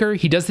rainmaker.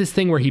 He does this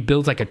thing where he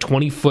builds like a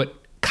 20-foot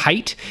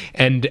kite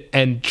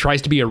and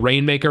tries to be a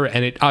rainmaker,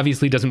 and it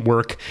obviously doesn't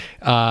work.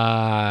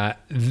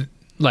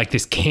 Like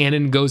this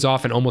cannon goes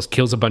off and almost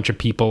kills a bunch of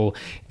people,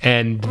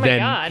 and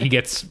then he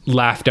gets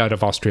laughed out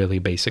of Australia,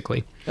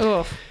 basically.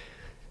 Oh.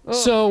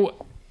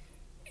 So,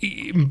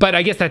 but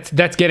I guess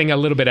that's getting a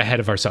little bit ahead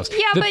of ourselves.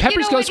 Yeah, the but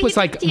Pepper's Ghost was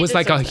like a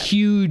that.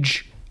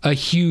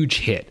 huge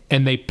hit,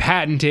 and they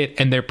patent it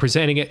and they're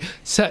presenting it.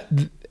 So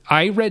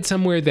I read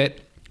somewhere that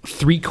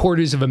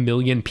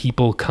 750,000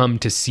 people come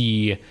to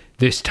see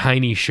this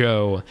tiny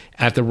show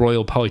at the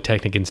Royal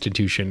Polytechnic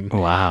Institution.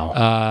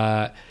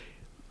 Wow.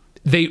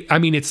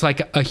 It's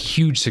like a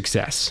huge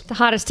success. The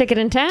hottest ticket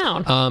in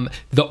town.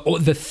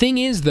 The thing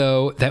is,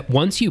 though, that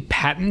once you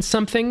patent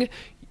something,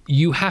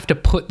 you have to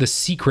put the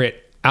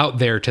secret out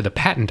there to the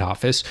patent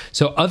office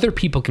so other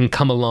people can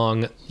come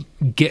along,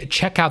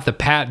 check out the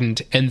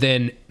patent, and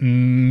then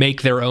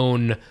make their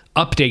own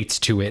updates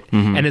to it.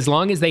 Mm-hmm. And as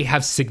long as they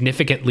have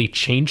significantly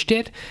changed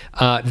it,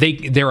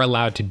 they're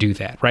allowed to do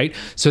that, right?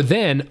 So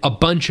then a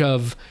bunch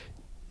of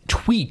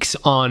tweaks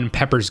on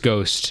Pepper's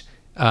Ghost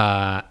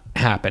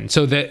happen.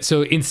 So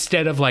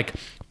instead of like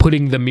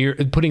putting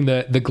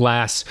the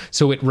glass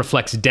so it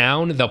reflects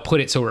down, they'll put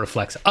it so it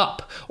reflects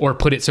up, or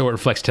put it so it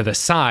reflects to the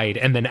side,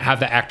 and then have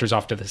the actors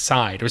off to the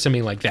side or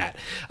something like that.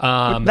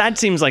 That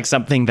seems like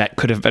something that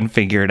could have been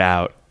figured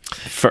out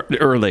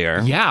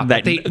earlier. Yeah,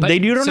 that you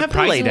don't have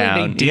to lay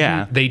down.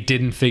 They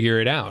didn't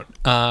figure it out.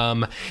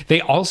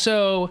 They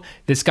also,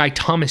 this guy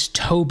Thomas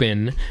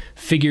Tobin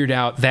figured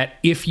out that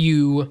if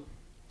you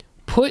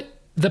put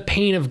the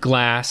pane of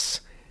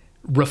glass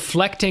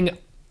reflecting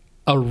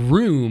a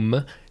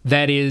room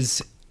that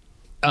is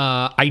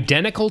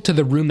identical to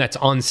the room that's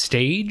on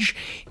stage,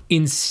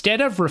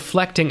 instead of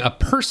reflecting a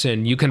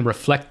person, you can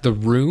reflect the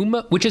room,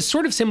 which is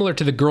sort of similar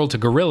to the girl to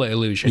gorilla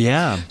illusion.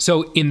 Yeah.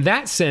 So in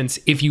that sense,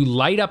 if you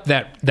light up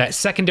that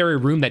secondary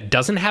room that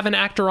doesn't have an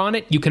actor on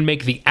it, you can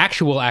make the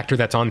actual actor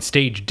that's on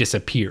stage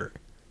disappear.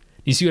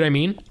 You see what I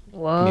mean?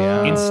 Whoa.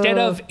 Yeah.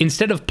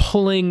 Instead of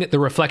pulling the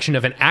reflection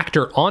of an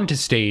actor onto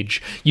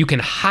stage, you can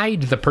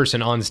hide the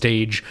person on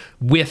stage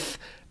with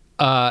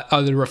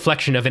the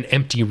reflection of an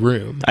empty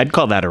room. I'd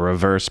call that a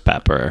reverse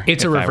Pepper.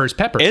 It's a reverse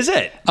Pepper. Is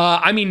it?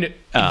 Not You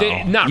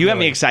really. got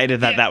me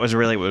excited that was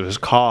really what it was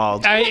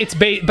called.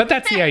 But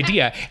that's the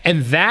idea,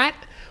 and that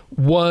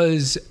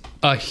was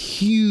a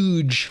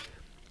huge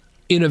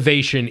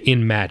innovation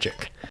in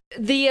magic.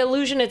 The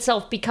illusion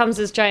itself becomes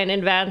this giant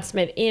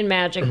advancement in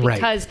magic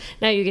because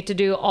now you get to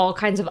do all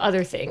kinds of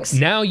other things.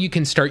 Now you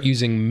can start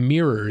using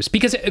mirrors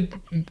because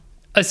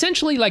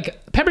essentially, like,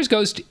 Pepper's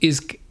Ghost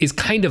is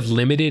kind of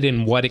limited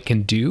in what it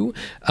can do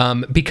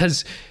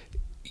because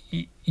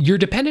you're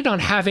dependent on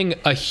having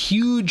a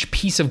huge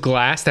piece of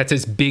glass that's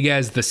as big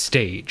as the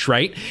stage,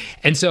 right?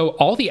 And so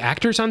all the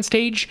actors on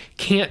stage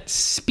can't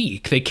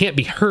speak. They can't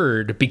be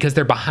heard because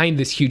they're behind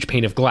this huge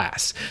pane of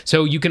glass.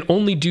 So you can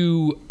only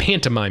do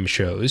pantomime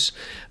shows.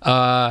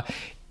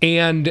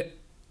 And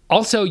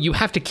also you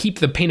have to keep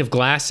the pane of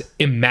glass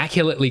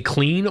immaculately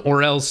clean,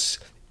 or else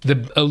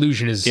the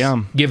illusion is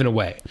given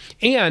away.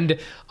 And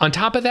on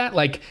top of that,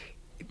 like,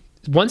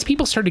 once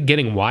people started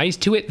getting wise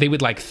to it, they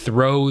would like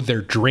throw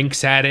their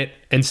drinks at it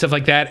and stuff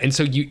like that. And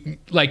so you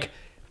like,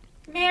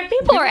 man,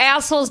 people are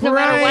assholes no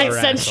matter what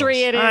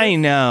century it is. I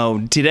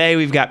know. Today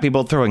we've got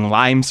people throwing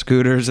lime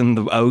scooters in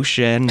the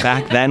ocean.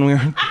 Back then we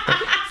were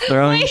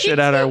throwing shit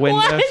out our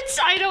windows. What?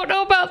 I don't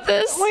know about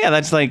this. Well, yeah,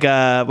 that's like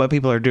what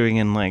people are doing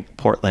in like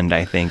Portland,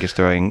 I think, is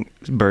throwing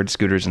bird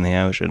scooters in the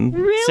ocean.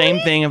 Really?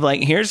 Same thing of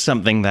like, here's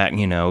something that,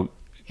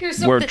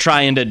 we're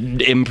trying to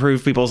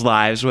improve people's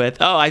lives with.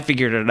 Oh, I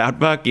figured it out.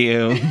 Fuck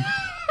you.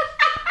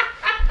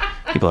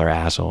 People are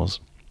assholes.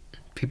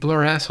 People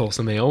are assholes,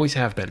 and they always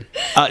have been.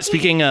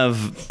 Speaking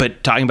of,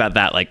 but talking about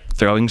that, like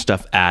throwing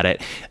stuff at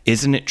it,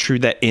 isn't it true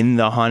that in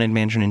the Haunted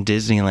Mansion in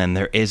Disneyland,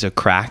 there is a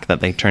crack that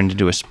they turned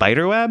into a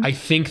spider web? I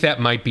think that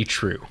might be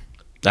true.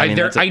 I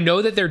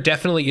know that there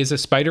definitely is a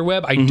spider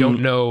web. I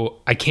don't know.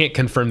 I can't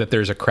confirm that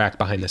there's a crack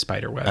behind the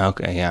spider web.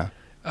 Okay, yeah.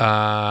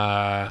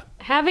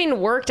 Having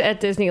worked at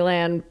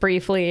Disneyland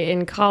briefly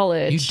in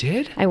college.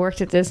 You did? I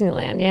worked at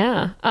Disneyland,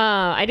 yeah.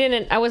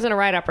 I wasn't a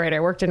ride operator. I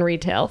worked in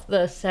retail.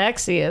 The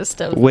sexiest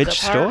of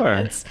Which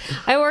store?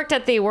 I worked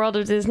at the World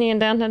of Disney in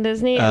Downtown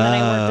Disney, and then I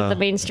worked at the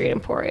Main Street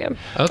Emporium.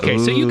 Okay,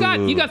 so you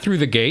got through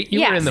the gate. You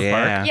were in the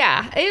park.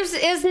 Yeah. It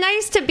was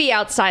nice to be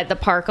outside the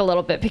park a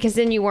little bit, because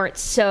then you weren't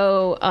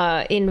so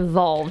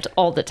involved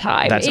all the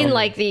time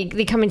like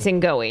the comings and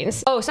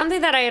goings. Oh,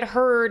 something that I had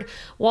heard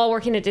while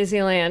working at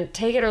Disneyland,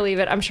 take it or leave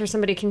it. I'm sure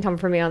somebody can come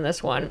for me on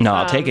this one. No,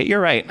 I'll take it.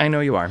 You're right. I know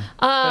you are.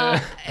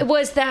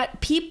 Was that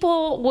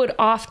people would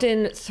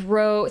often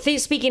throw,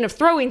 speaking of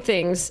throwing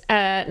things,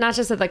 not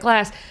just at the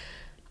glass,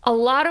 a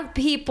lot of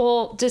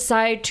people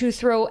decide to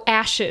throw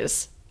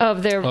ashes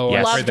of their Oh, I've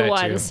heard loved that too.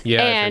 ones. Yeah,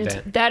 I've heard and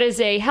that. that is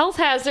a health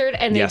hazard,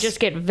 and they Yes. just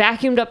get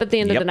vacuumed up at the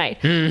end of the night.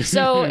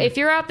 So if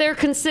you're out there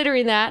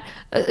considering that,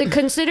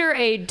 consider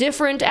a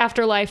different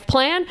afterlife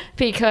plan,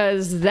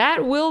 because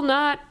that will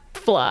not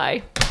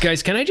fly.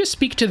 Guys, can I just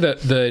speak to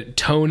the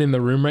tone in the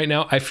room right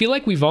now? I feel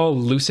like we've all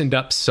loosened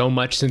up so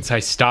much since I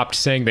stopped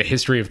saying the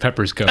history of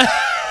Pepper's Ghost.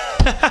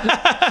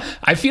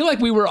 I feel like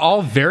we were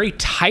all very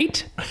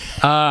tight.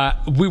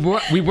 We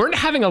weren't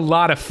having a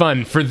lot of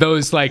fun for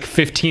those like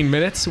 15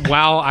 minutes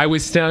while I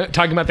was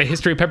talking about the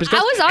history of Pepper's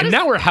Ghost. And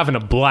now we're having a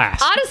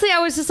blast. Honestly, I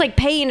was just like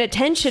paying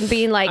attention,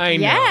 being like, I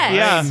know, yes.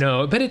 Yeah. I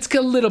know, but it's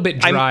a little bit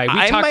dry.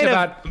 We talked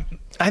about.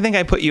 I think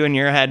I put you in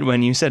your head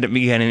when you said it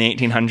began in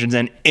 1800s,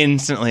 and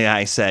instantly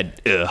I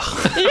said, "Ugh."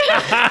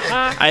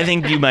 I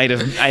think you might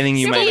have. I think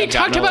you might We have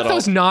talked gotten a about little-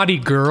 those naughty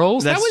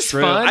girls. That's That was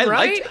true. fun, I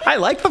right? I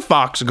like the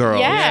Fox girl.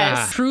 Yes.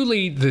 Yeah.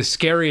 Truly, the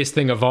scariest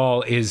thing of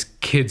all is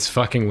kids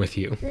fucking with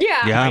you.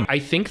 Yeah. Yeah. I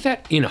think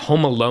that in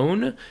Home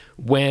Alone,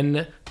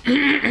 when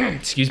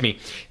excuse me,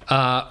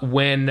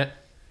 when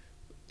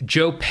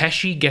Joe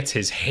Pesci gets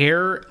his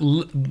hair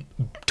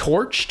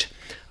torched,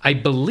 I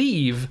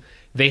believe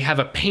they have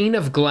a pane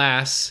of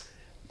glass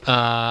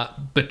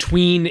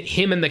between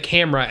him and the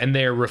camera, and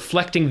they're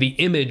reflecting the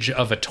image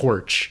of a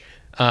torch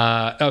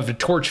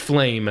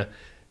flame,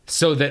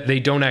 so that they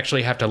don't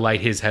actually have to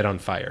light his head on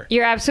fire.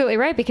 You're absolutely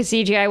right, because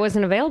CGI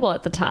wasn't available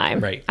at the time.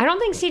 Right. I don't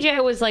think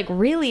CGI was like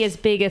really as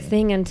big a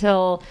thing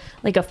until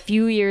like a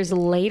few years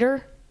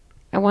later.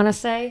 I want to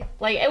say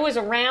like it was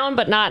around,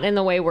 but not in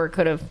the way where it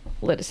could have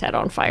lit his head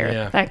on fire.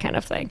 Yeah. That kind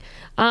of thing.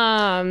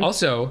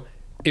 Also,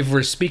 if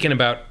we're speaking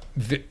about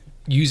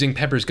using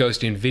Pepper's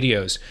Ghost in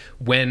videos,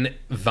 when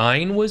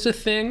Vine was a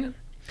thing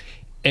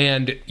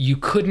and you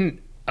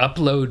couldn't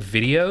upload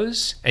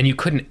videos and you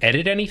couldn't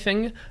edit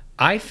anything,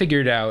 I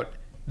figured out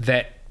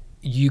that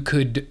you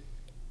could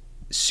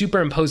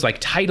superimpose like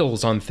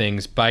titles on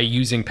things by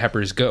using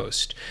Pepper's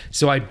Ghost.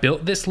 So I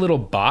built this little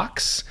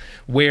box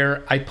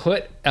where I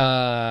put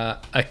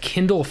a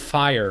Kindle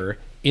Fire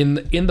in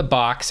the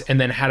box, and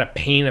then had a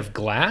pane of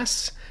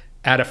glass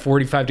at a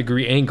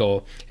 45-degree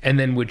angle, and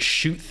then would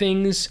shoot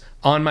things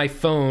on my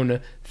phone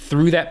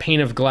through that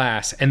pane of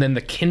glass, and then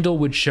the Kindle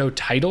would show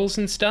titles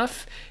and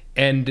stuff,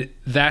 and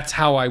that's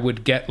how I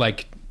would get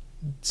like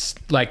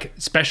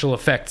special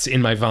effects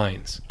in my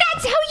Vines.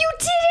 That's how you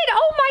did it.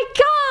 Oh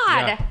my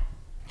God. Yeah.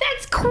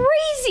 That's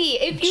crazy.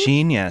 If you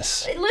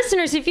Genius.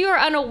 Listeners, if you are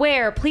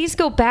unaware, please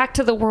go back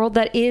to the world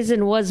that is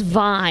and was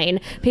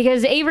Vine,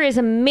 because Avery has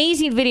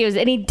amazing videos,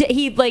 and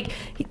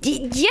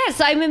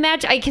yes,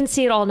 I can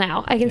see it all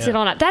now. I can see it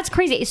all now. That's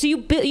crazy. So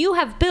you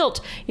have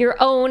built your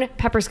own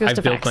Pepper's Ghost I've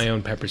effects. built my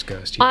own Pepper's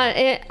Ghost.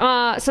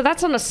 Yeah. So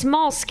that's on a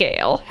small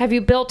scale. Have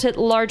you built it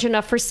large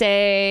enough for,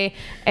 say,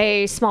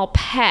 a small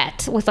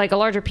pet with like a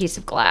larger piece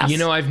of glass? You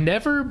know, I've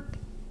never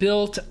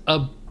built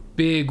a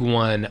big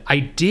one. I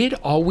did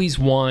always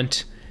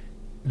want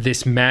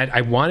this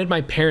I wanted my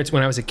parents,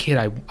 when I was a kid,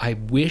 I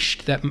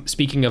wished that,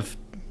 speaking of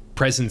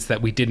presents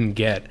that we didn't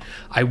get,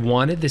 I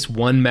wanted this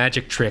one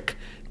magic trick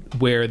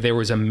where there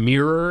was a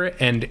mirror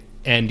and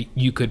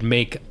you could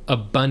make a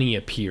bunny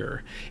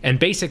appear, and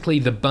basically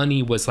the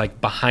bunny was like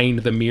behind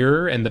the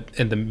mirror, and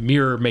the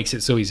mirror makes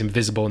it so he's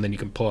invisible, and then you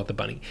can pull out the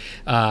bunny,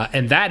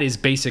 and that is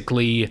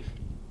basically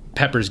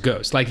Pepper's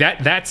Ghost. Like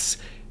that's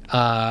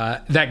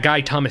that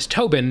guy Thomas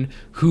Tobin,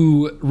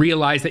 who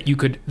realized that you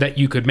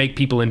could make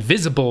people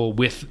invisible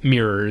with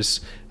mirrors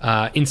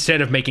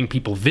instead of making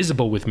people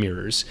visible with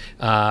mirrors.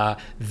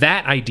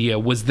 That idea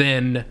was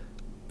then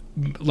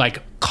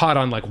like caught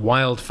on like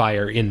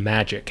wildfire in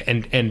magic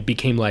and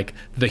became like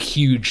the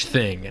huge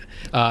thing.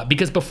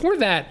 Because before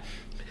that,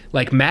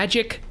 like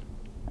magic,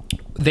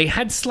 they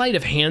had sleight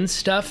of hand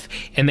stuff,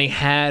 and they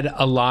had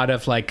a lot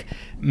of like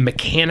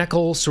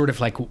mechanical sort of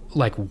like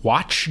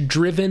watch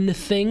driven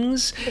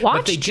things.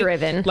 Watch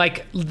driven?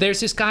 Like there's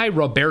this guy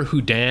Robert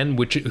Houdin,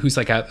 who's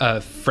like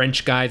a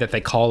French guy that they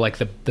call like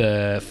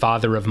the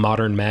father of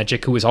modern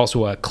magic, who was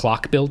also a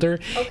clock builder.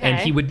 Okay. And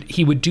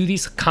he would do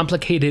these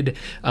complicated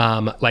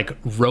like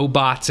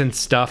robots and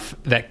stuff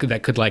that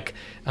could like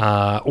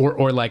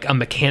or like a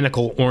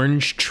mechanical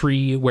orange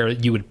tree where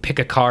you would pick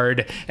a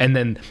card, and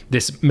then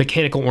this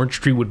mechanical orange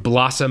tree would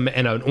blossom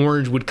and an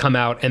orange would come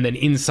out, and then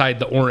inside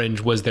the orange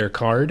was their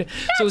card.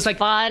 So it was like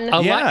fun.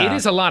 a lot. Yeah. It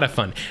is a lot of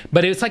fun,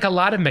 but it's like a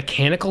lot of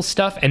mechanical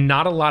stuff and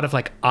not a lot of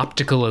like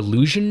optical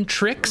illusion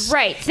tricks.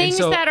 Right. Things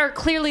that are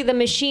clearly the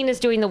machine is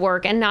doing the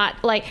work, and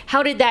not like,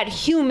 how did that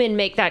human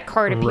make that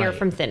card appear Right.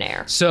 from thin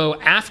air?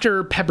 So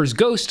after Pepper's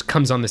Ghost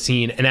comes on the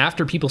scene, and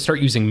after people start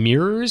using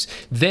mirrors,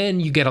 then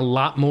you get a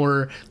lot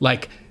more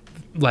like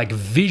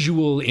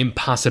visual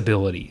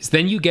impossibilities.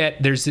 Then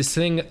there's this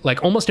thing,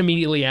 like almost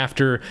immediately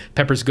after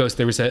Pepper's Ghost,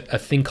 there was a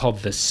thing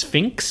called the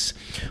Sphinx,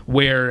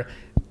 where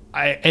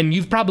and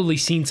you've probably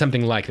seen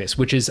something like this,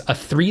 which is a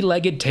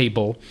 3-legged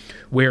table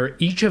where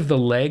each of the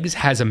legs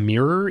has a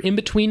mirror in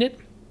between it.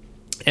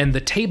 and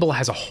the table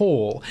has a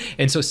hole,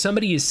 and so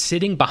somebody is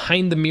sitting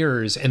behind the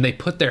mirrors and they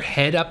put their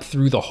head up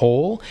through the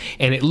hole,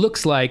 and it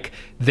looks like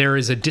there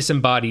is a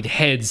disembodied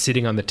head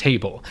sitting on the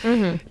table.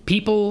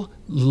 People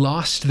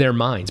lost their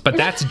minds, but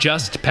that's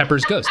just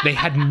Pepper's Ghost. They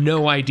had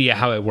no idea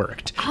how it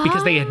worked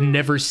because they had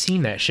never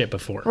seen that shit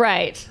before.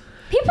 Right.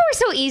 People were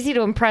so easy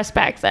to impress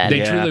back then.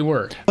 They truly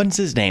were. What's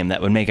his name that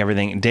would make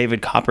everything?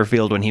 David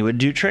Copperfield, when he would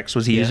do tricks,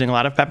 was he using a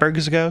lot of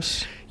Pepper's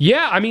Ghost?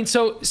 Yeah, I mean,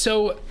 so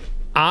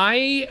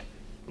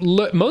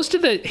most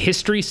of the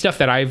history stuff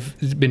that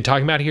I've been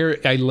talking about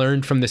here, I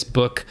learned from this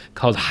book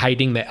called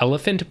Hiding the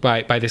Elephant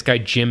by this guy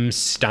Jim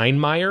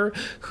Steinmeier,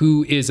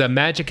 who is a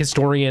magic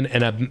historian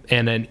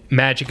and a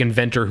magic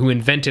inventor who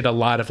invented a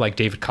lot of like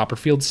David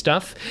Copperfield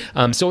stuff.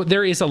 So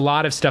there is a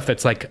lot of stuff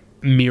that's like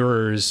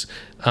mirrors.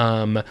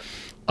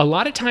 A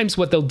lot of times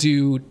what they'll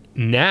do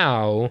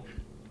now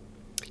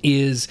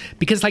is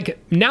because like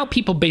now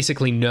people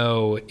basically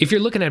know if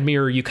you're looking at a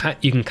mirror, you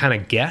can kind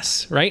of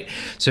guess, right?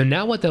 So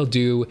now what they'll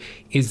do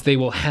is they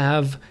will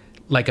have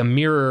like a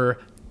mirror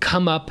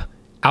come up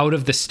out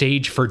of the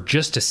stage for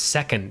just a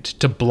second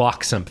to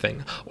block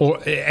something,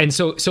 and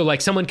so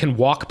like someone can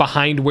walk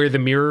behind where the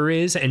mirror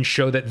is and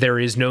show that there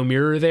is no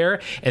mirror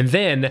there, and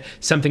then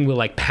something will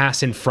like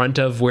pass in front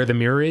of where the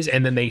mirror is,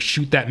 and then they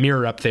shoot that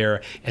mirror up there,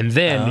 and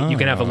then you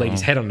can have a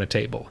lady's head on the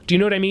table. Do you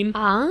know what I mean?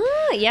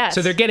 Yes.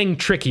 So they're getting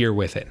trickier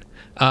with it.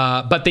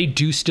 But they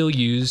do still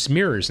use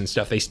mirrors and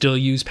stuff. They still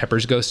use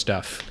Pepper's Ghost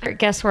stuff.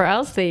 Guess where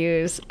else they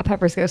use a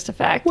Pepper's Ghost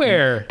effect?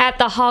 Where? At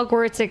the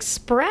Hogwarts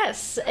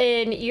Express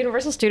in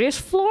Universal Studios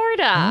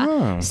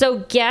Florida. So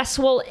guests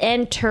will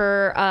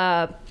enter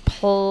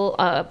platform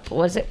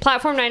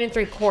 9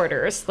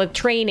 3/4, the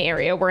train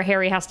area where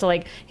Harry has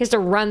to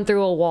run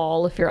through a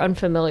wall, if you're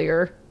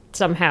unfamiliar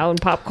somehow in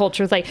pop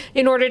culture, like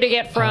in order to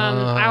get from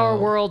our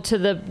world to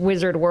the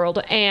wizard world,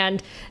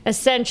 and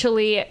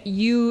essentially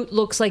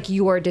looks like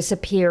you are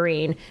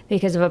disappearing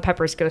because of a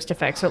Pepper's Ghost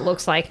effect. So it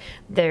looks like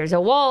there's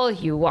a wall,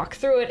 you walk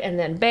through it, and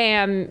then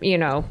bam,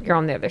 you're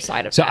on the other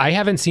side of it. So I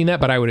haven't seen that,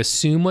 but I would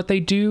assume what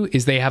they do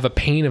is they have a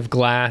pane of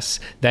glass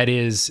that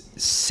is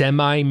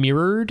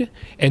semi-mirrored,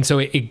 and so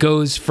it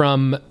goes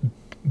from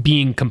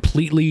being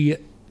completely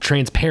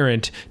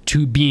transparent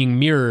to being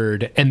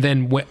mirrored, and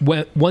then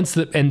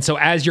so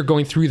as you're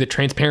going through the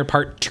transparent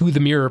part to the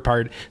mirror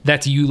part,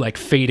 that's you like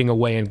fading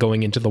away and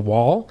going into the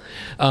wall.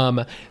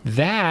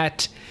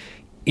 That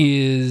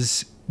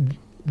is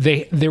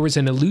there was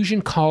an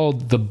illusion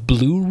called the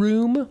Blue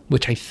Room,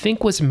 which I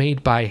think was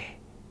made by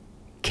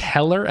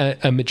Keller,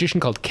 a magician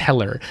called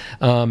Keller,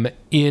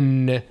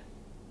 in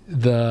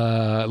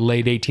the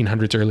late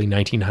 1800s, early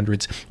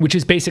 1900s, which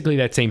is basically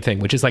that same thing,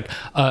 which is like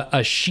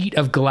a sheet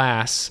of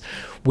glass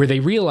where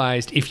they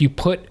realized if you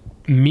put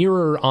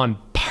mirror on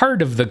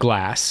part of the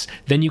glass,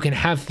 then you can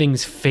have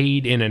things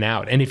fade in and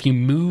out. And if you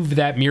move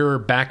that mirror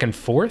back and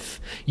forth,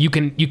 you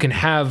can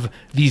have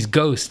these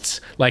ghosts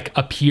like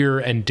appear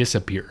and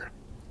disappear.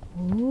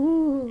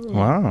 Ooh.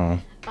 Wow.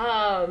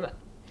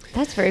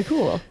 That's very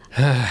cool.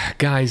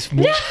 Guys,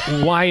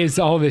 why is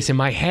all this in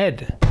my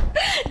head? Get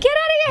out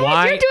of your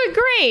head. You're doing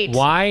great.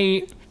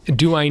 Why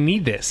do I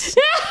need this?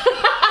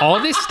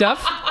 All this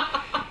stuff.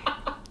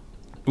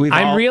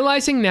 I'm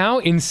realizing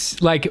now,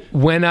 like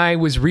when I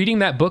was reading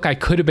that book, I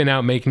could have been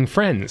out making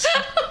friends.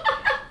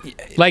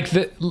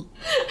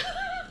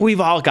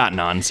 We've all got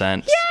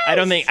nonsense. Yes!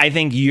 I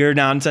think your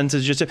nonsense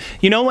is just,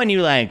 when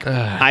you like,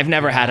 I've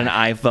never had an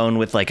iPhone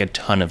with like a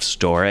ton of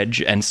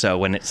storage. And so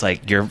when it's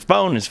like, your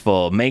phone is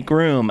full, make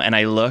room. And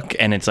I look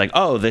and it's like,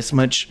 oh, this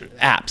much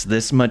apps,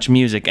 this much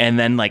music. And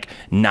then like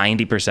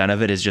 90%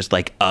 of it is just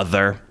like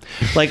other.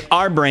 Like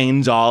our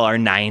brains all are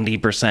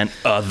 90%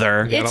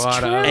 other. It's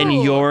true.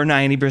 And your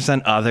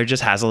 90% other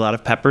just has a lot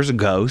of Pepper's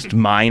Ghost.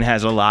 Mine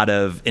has a lot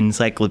of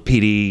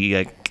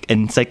encyclopedic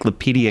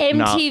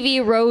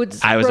MTV Roads.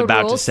 I was road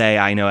about rules. to say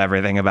I know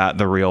everything about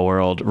the Real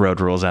World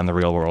Road Rules and the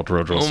Real World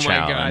Road Rules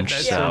Challenge. Oh my God,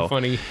 that's so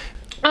funny.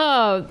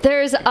 Oh,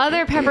 there's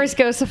other Pepper's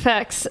Ghost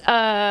effects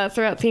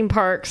throughout theme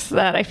parks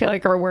that I feel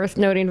like are worth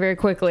noting very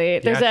quickly.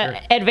 There's an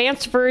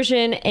advanced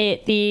version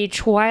at the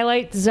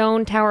Twilight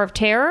Zone Tower of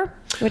Terror,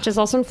 which is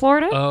also in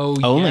Florida. Oh,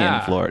 yeah. Only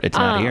in Florida. It's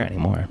not here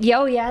anymore.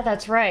 Oh, yeah,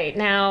 that's right.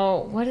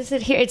 Now, what is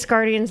it here? It's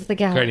Guardians of the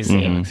Galaxy. Guardians of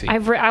the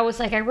Galaxy. I was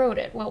like, I wrote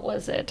it. What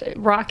was it?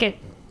 Rocket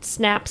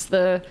snaps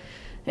the...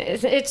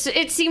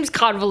 It seems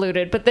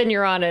convoluted, but then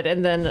you're on it,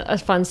 and then a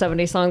fun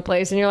 70s song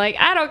plays, and you're like,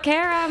 I don't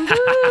care.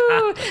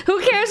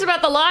 Who cares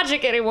about the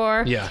logic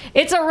anymore? Yeah.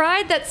 It's a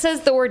ride that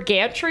says the word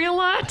gantry a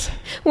lot,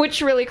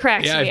 which really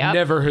cracks me I've up.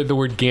 never heard the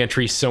word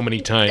gantry so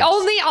many times.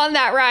 Only on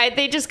that ride.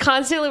 They just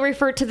constantly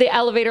refer to the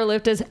elevator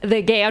lift as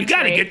the gantry. You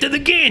gotta get to the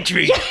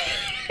gantry.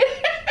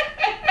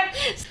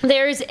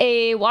 There's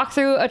a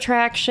walkthrough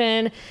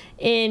attraction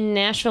in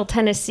Nashville,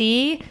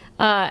 Tennessee,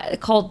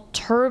 called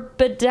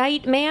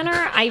Turbidite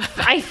Manor.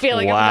 I feel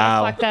like I'm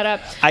gonna fuck that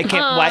up. I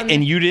can't. Why?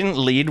 And you didn't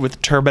lead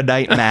with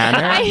Turbidite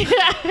Manor?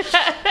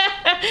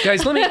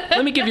 Guys,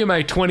 let me give you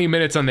my 20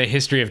 minutes on the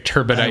history of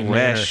Turbidite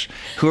Manor. Wish.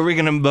 Who are we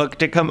going to book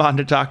to come on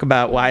to talk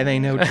about why they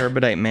know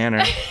Turbidite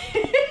Manor?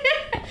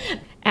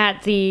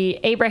 at the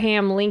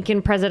Abraham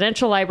Lincoln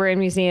Presidential Library and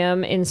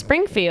Museum in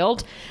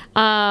Springfield,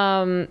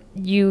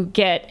 you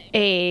get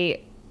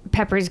a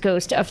Pepper's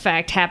Ghost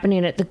effect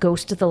happening at the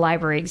Ghost of the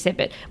Library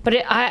exhibit. But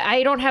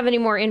I don't have any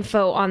more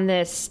info on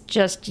this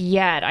just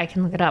yet. I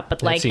can look it up. But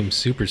That seems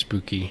super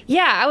spooky.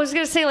 yeah, I was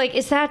gonna say, like,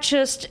 is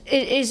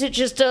it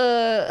just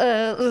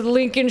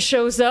Lincoln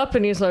shows up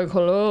and he's like,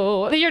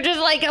 hello? You're just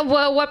like,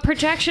 what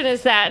projection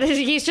is that?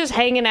 He's just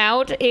hanging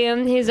out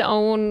in his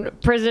own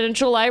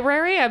presidential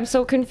library? I'm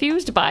so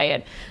confused by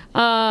it.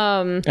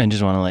 I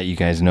just want to let you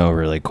guys know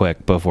really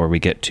quick before we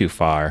get too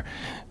far.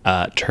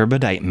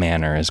 Turbidite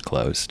Manor is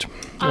closed.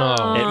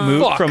 It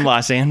moved from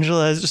Los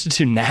Angeles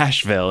to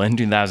Nashville in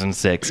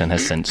 2006 and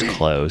has since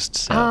closed.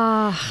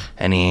 So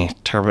any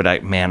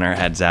Turbidite Manor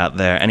heads out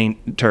there, any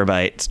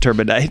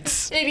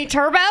turbidites, Any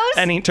turbos?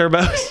 any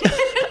turbos.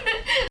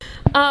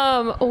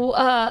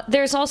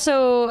 There's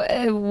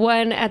also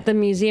one at the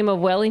Museum of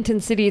Wellington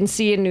City and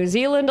Sea in New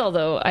Zealand,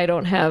 although I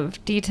don't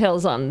have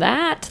details on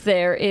that.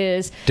 There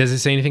is Does it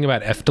say anything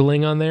about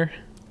Efteling on there?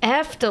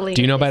 Efteling.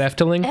 Do you know about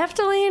Efteling?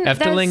 Efteling?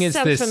 Efteling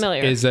That sounds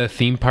familiar. is a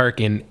theme park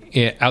in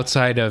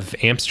outside of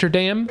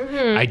Amsterdam.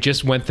 I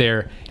just went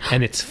there,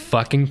 and it's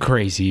fucking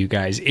crazy, you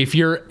guys. If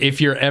you're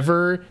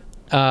ever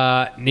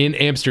in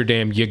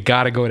Amsterdam, you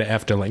gotta go to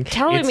Efteling.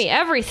 Telling me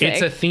everything.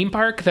 It's a theme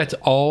park that's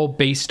all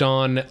based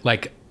on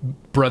like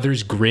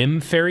Brothers Grimm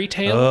fairy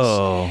tales.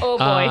 Oh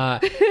boy.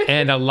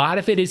 And a lot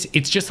of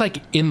it's just like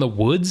in the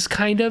woods,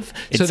 kind of.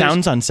 It there's-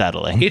 sounds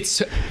unsettling. It's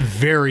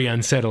very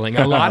unsettling.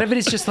 A lot of it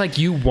is just like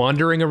you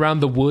wandering around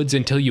the woods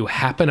until you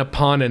happen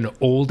upon an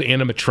old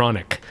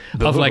animatronic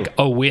of like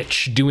a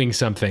witch doing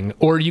something.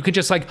 Or you could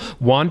just like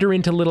wander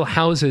into little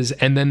houses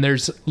and then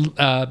there's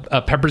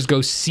a Pepper's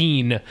Ghost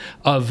scene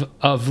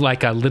of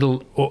like a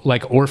little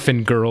like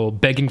orphan girl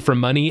begging for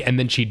money and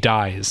then she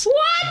dies.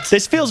 What?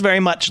 This feels very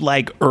much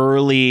like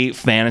early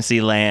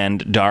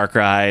Fantasyland dark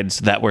rides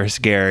that were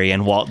scary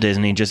and Walt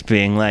Disney just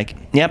being like,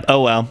 yep,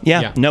 oh well,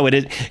 yeah. No, it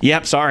is.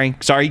 Yep,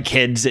 sorry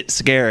kids, it's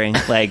scary.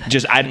 Like,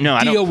 just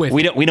Deal with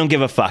it. we don't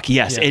give a fuck.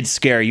 Yes, Yeah. it's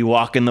scary. You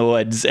walk in the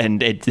woods and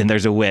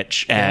there's a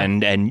witch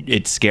and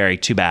it's scary.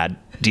 Too bad.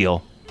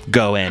 Deal.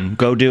 Go in.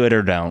 Go do it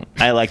or don't.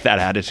 I like that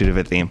attitude of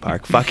a theme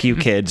park. Fuck you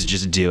kids,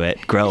 just do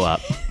it. Grow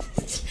up.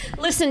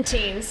 Listen,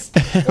 teens.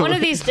 One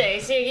of these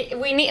days,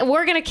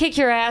 we're gonna kick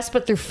your ass,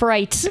 but through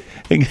fright.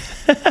 Is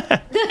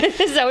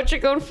that what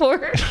you're going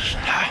for?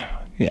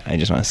 Yeah, I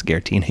just want to scare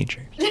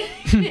teenagers.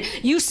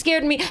 You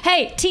scared me.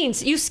 Hey,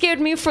 teens, you scared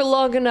me for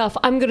long enough.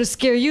 I'm gonna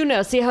scare you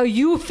now. See how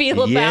you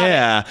feel about it.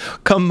 Yeah,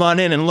 come on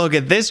in and look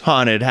at this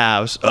haunted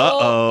house.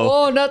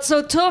 Uh-oh. Oh, not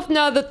so tough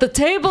now that the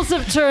tables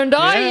have turned,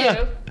 are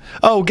you?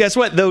 Oh, guess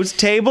what? Those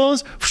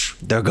tables,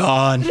 they're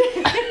gone.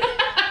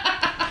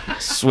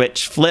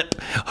 Switch, flip.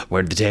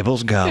 Where'd the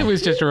tables It go?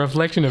 was just a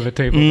reflection of a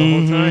table the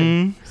whole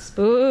time.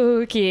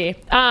 Spooky.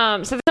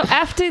 So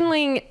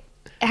Efteling,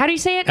 how do you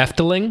say it?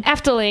 Efteling?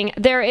 Efteling.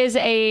 There is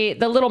the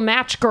little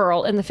match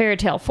girl in the fairy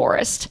tale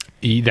forest.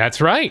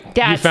 That's right. You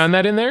That's- found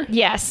that in there?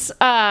 Yes,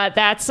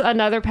 that's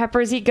another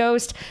Peppersy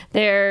ghost.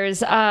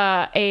 There's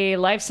a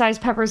life-size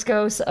Pepper's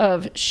ghost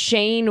of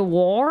Shane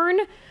Warne.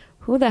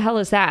 Who the hell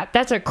is that?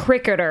 That's a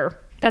cricketer.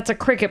 That's a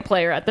cricket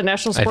player at the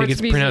National I Sports think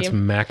it's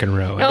Museum. pronounced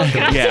McEnroe. Oh,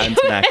 God. Yeah,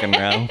 it's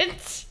McEnroe.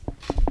 It's-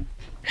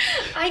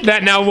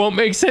 That now won't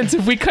make sense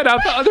if we cut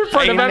out the other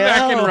part I about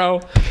know.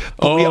 McEnroe.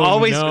 Oh, We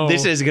always, no.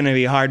 this is going to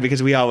be hard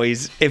because we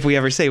always, if we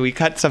ever say we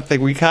cut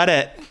something, we cut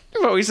it.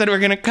 But we said we're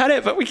going to cut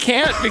it, but we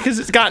can't because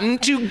it's gotten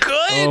too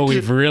good. Oh,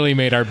 we've really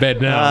made our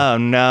bed now. Oh,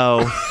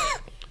 no.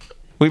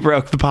 We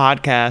broke the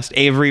podcast.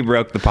 Avery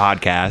broke the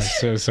podcast.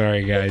 So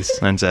sorry, guys.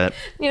 That's it.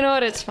 You know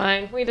what? It's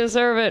fine. We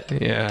deserve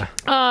it. Yeah.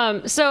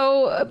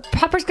 So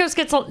Pepper's Ghost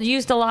gets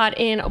used a lot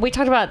in. We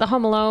talked about the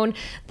Home Alone.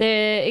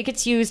 It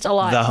gets used a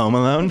lot. The Home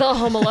Alone? The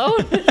Home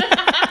Alone.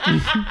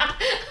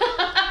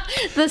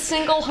 The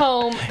single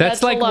home.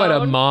 That's like what a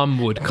alone. mom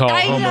would call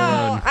I Home know.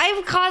 Alone.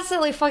 I'm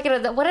constantly fucking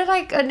with that. What did I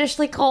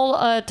initially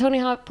call Tony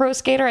Hawk Pro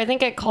Skater? I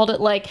think I called it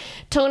like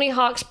Tony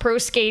Hawk's Pro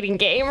Skating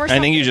Game or something.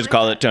 I think you just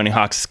call it Tony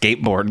Hawk's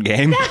skateboard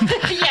game.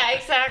 Yeah,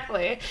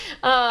 exactly.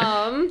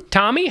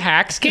 Tommy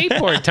Hack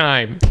skateboard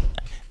time.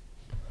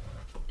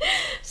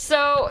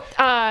 So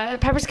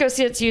Pepper's Ghost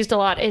gets used a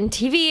lot in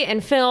TV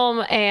and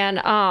film and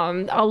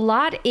a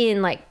lot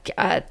in like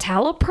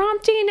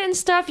teleprompting and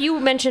stuff. You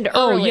mentioned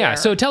Oh, earlier. yeah.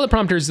 So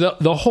teleprompters,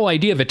 the whole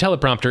idea of a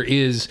teleprompter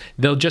is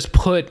they'll just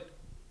put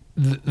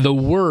the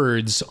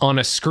words on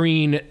a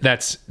screen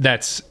that's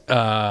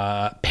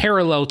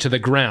parallel to the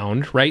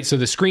ground, right? So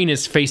the screen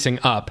is facing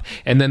up,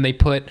 and then they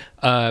put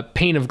a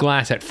pane of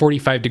glass at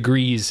 45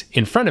 degrees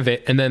in front of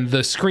it, and then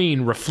the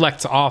screen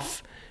reflects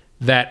off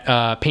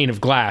that pane of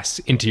glass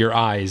into your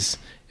eyes,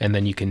 and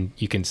then you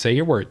can say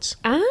your words.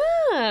 So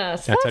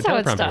that's how it's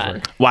teleprompters done.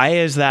 work. Why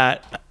is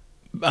that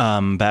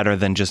better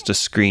than just a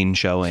screen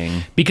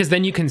showing? Because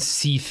then you can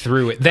see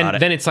through it.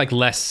 Then it's like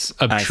less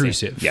I see.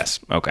 obtrusive. Yes.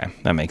 Okay.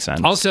 That makes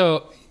sense.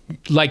 Also,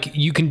 like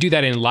you can do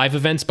that in live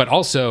events, but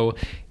also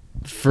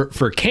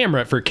for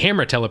camera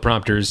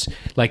teleprompters,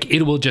 like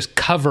it will just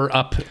cover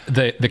up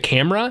the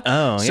camera.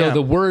 Oh, so yeah.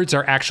 the words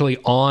are actually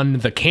on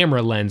the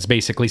camera lens,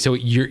 basically. So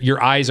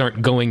your eyes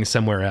aren't going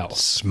somewhere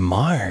else.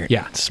 Smart.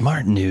 Yeah.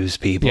 Smart news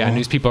people. Yeah,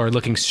 news people are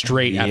looking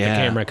straight at the Yeah.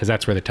 camera because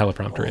that's where the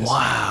teleprompter is.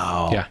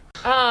 Wow. Yeah.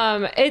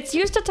 It's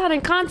used a ton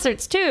in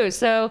concerts too.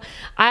 So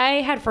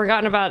I had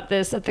forgotten about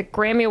this at the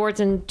Grammy Awards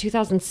in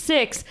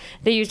 2006.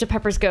 They used a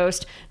Pepper's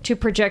Ghost to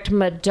project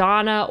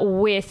Madonna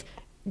with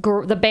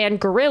the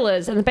band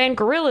Gorillaz, and the band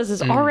Gorillaz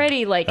is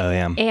already like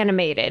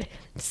animated.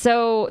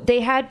 So they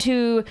had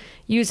to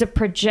use a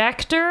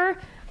projector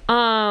or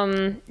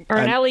an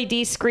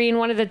LED screen,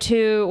 one of the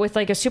two, with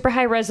like a super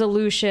high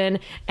resolution,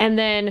 and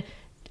then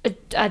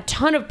a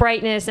ton of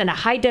brightness and a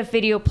high def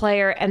video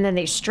player, and then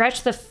they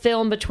stretched the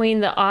film between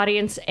the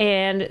audience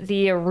and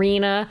the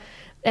arena.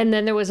 And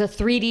then there was a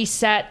 3D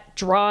set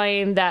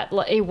drawing that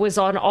it was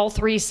on all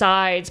three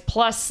sides,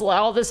 plus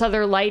all this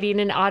other lighting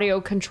and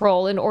audio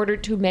control in order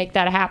to make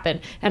that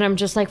happen. And I'm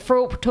just like,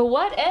 to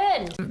what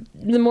end?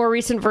 The more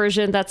recent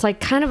version, that's like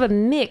kind of a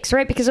mix,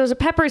 right? Because it was a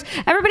Pepper's.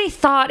 Everybody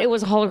thought it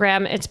was a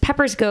hologram. It's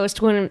Pepper's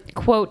Ghost when,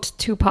 quote,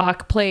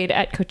 Tupac played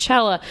at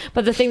Coachella.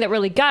 But the thing that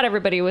really got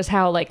everybody was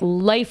how like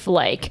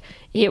lifelike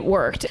it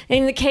worked.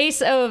 In the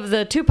case of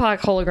the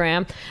Tupac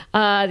hologram,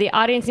 the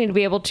audience needed to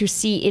be able to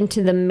see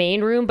into the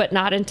main room, but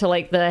not into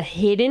like the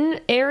hidden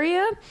area.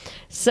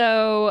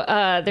 So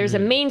there's a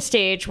main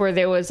stage where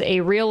there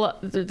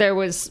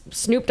was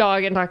Snoop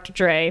Dogg and Dr.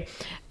 Dre,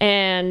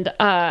 and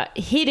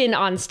hidden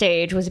on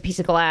stage was a piece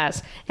of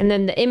glass, and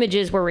then the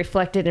images were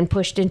reflected and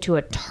pushed into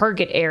a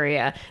target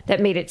area that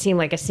made it seem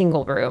like a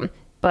single room.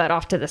 But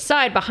off to the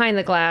side, behind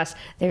the glass,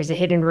 there's a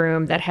hidden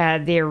room that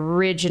had the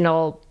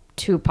original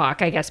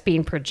Tupac, I guess,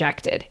 being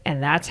projected,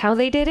 and that's how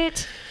they did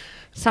it.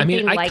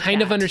 Something I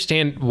kind of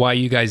understand why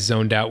you guys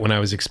zoned out when I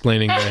was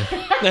explaining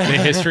the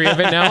history of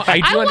it. Now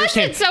I do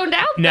understand. Wasn't zoned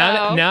out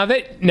though.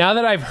 Now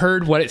that I've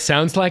heard what it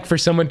sounds like for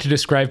someone to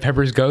describe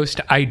Pepper's Ghost,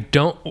 I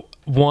don't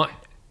want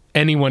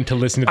anyone to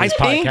listen to this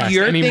podcast I think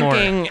you're anymore.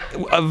 thinking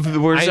of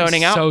we're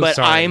zoning out, so but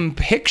sorry. I'm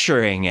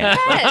picturing it.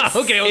 Yes.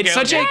 Okay.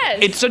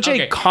 It's such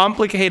a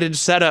complicated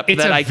setup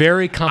It's that a I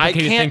very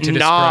complicated I can't thing to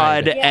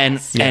nod describe.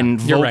 Yes.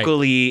 and you're right.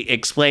 vocally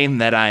explain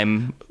that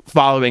I'm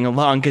following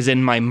along, because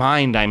in my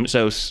mind I'm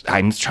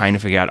trying to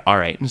figure out. All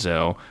right,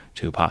 so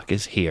Tupac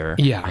is here,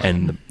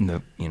 and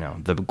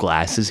the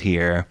glass is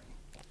here.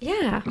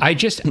 Yeah.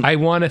 I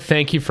want to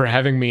thank you for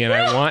having me, and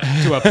I want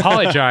to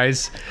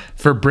apologize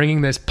for bringing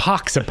this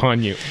pox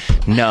upon you.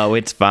 No,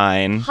 it's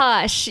fine.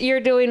 Hush.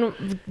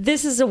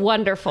 This is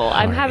wonderful.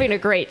 I'm having a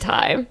great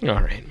time.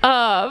 All right.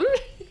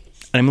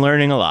 I'm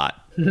learning a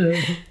lot.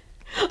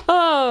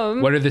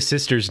 What are the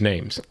sisters'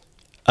 names?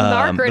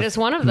 Margaret is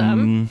one of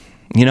them.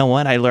 You know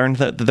what? I learned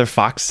that they're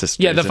Fox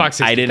sisters. Yeah, the Fox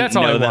sisters. I didn't That's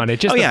all know I that. wanted,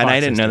 just oh the yeah, and Fox I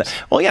didn't know sisters.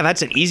 that. Well, yeah,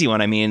 that's an easy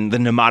one. I mean, the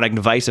mnemonic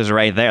device is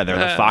right there. They're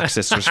the Fox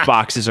sisters.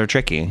 Foxes are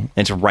tricky.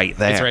 It's right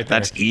there. It's right there.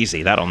 That's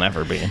easy. That'll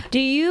never be. Do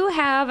you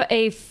have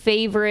a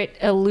favorite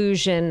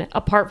illusion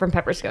apart from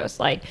Pepper's Ghost?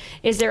 Like,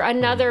 is there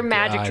another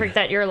magic God. trick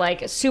that you're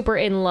like super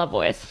in love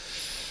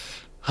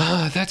with?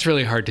 That's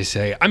really hard to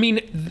say. I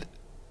mean,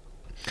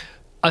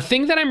 a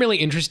thing that I'm really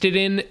interested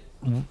in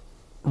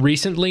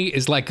recently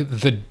is like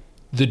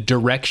the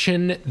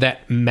direction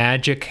that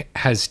magic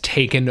has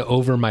taken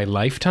over my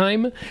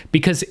lifetime,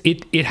 because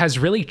it has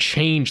really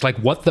changed. Like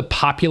what the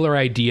popular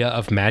idea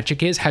of magic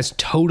has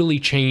totally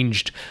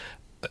changed,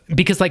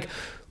 because like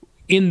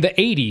in the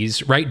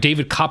 80s, right,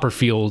 David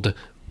Copperfield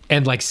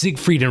and like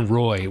Siegfried and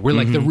Roy were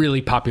like the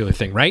really popular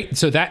thing, right?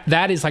 So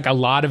that is like a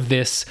lot of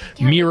this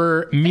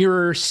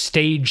mirror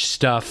stage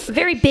stuff.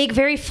 Very big,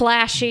 very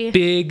flashy.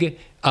 Big,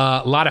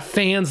 a lot of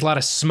fans, a lot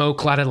of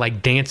smoke, a lot of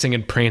like dancing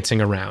and prancing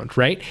around,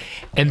 right?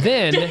 And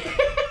then,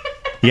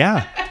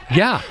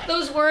 Yeah.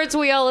 Those words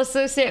we all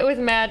associate with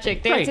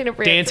magic. Dancing and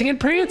prancing. dancing and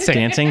prancing.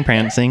 Dancing,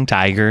 prancing,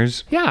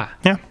 tigers. Yeah.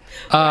 Yeah.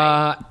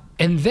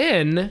 And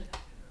then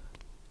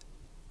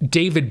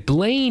David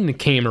Blaine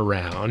came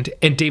around,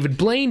 and David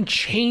Blaine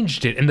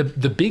changed it. And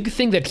the big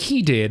thing that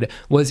he did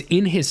was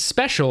in his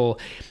special,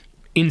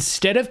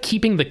 instead of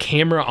keeping the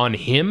camera on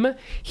him,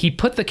 he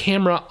put the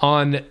camera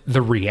on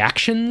the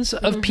reactions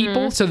of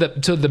people. So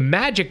the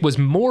magic was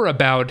more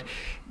about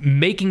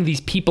making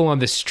these people on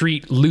the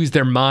street lose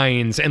their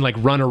minds and like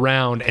run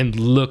around and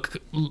look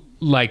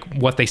like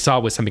what they saw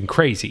was something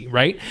crazy,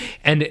 right?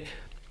 And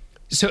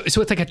so it's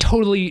like a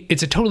totally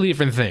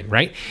different thing,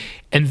 right?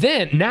 And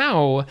then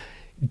now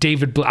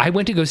I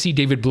went to go see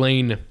David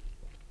Blaine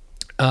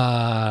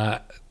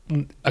a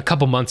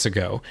couple months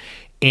ago.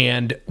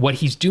 And what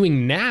he's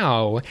doing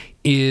now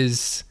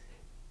is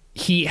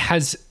he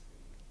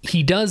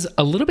does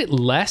a little bit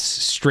less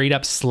straight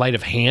up sleight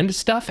of hand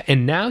stuff.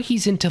 And now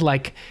he's into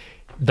like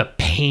the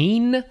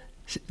pain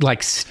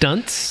like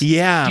stunts.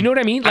 Yeah. Do you know what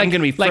I mean? I'm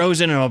going to be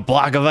frozen in a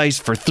block of ice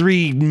for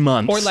 3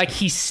 months. Or like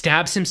he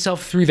stabs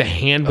himself through the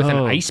hand with an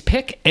ice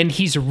pick, and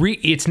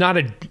it's not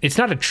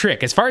a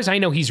trick. As far as I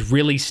know, he's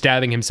really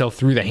stabbing himself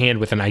through the hand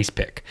with an ice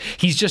pick.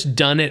 He's just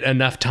done it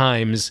enough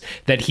times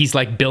that he's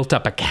like built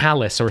up a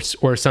callus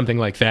or something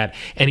like that,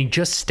 and he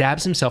just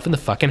stabs himself in the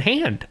fucking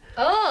hand.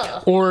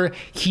 Oh. Or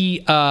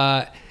he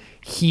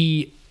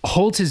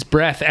holds his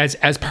breath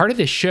as part of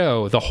this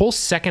show. The whole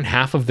second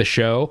half of the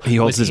show, he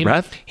holds his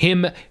breath.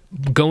 Him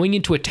going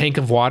into a tank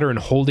of water and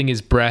holding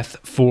his breath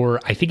for,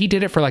 I think he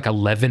did it for like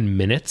 11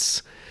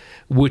 minutes,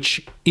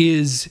 which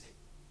is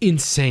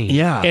insane.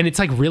 Yeah, and it's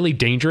like really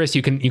dangerous.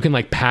 You can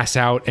like pass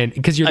out, and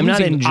because you're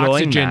losing enjoying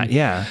oxygen. that.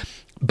 Yeah,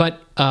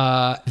 but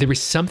there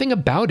was something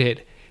about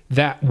it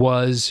that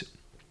was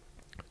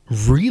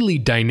really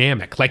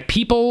dynamic. Like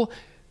people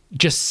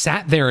just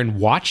sat there and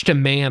watched a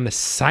man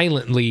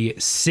silently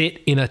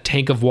sit in a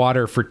tank of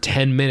water for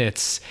 10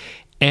 minutes,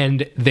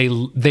 and they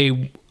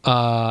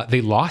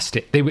lost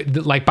it. They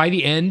like by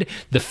the end,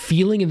 the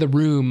feeling in the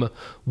room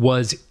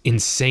was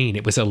insane.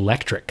 It was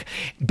electric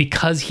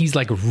because he's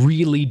like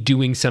really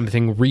doing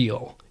something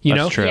real. You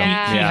know, true.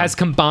 Yeah. He has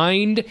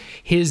combined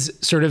his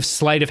sort of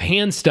sleight of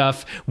hand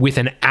stuff with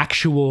an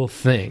actual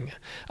thing,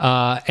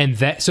 and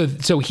that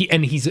so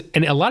he's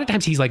a lot of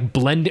times he's like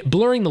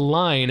blurring the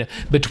line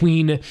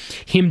between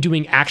him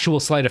doing actual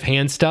sleight of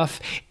hand stuff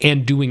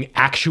and doing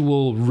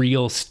actual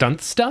real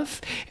stunt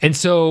stuff, and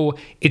so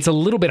it's a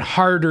little bit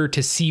harder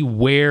to see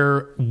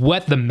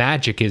what the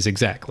magic is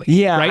exactly.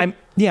 Yeah, right?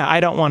 I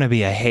don't want to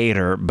be a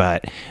hater,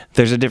 but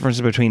there's a difference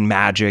between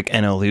magic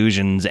and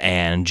illusions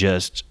and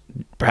just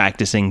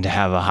practicing to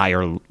have a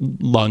higher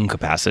lung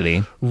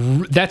capacity.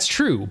 That's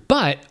true.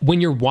 But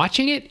when you're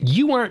watching it,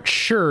 you aren't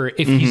sure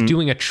if he's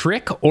doing a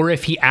trick or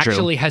if he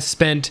actually has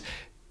spent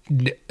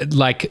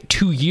like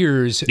 2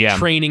 years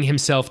training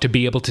himself to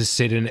be able to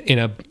sit in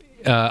a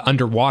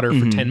underwater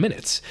for 10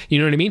 minutes. You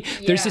know what I mean?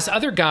 Yeah. There's this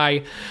other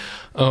guy.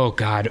 Oh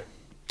God,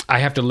 I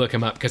have to look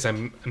him up because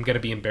I'm going to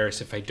be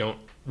embarrassed if I don't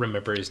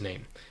remember his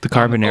name. The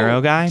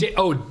Carbonaro guy?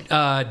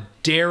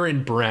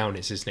 Darren Brown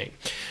is his name.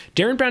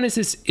 Darren Brown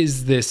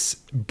is this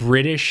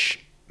British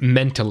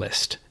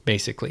mentalist,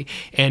 basically.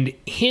 And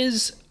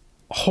his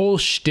whole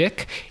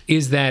shtick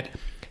is that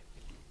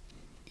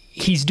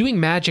he's doing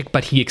magic,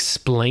 but he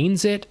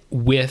explains it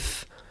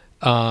with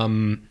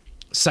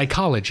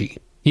psychology.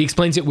 He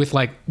explains it with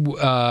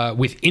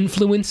with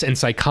influence and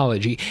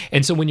psychology.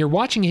 And so when you're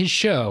watching his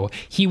show,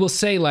 he will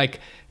say like,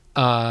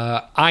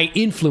 I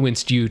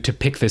influenced you to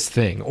pick this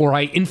thing, or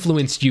I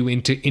influenced you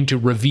into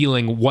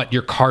revealing what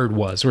your card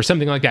was, or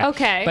something like that.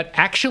 Okay. But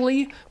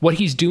actually, what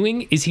he's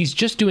doing is he's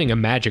just doing a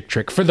magic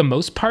trick. For the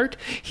most part,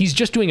 he's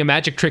just doing a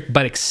magic trick,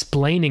 but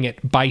explaining it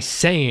by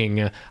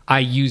saying, I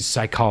use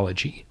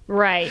psychology.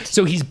 Right.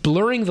 So he's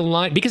blurring the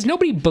line because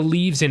nobody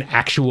believes in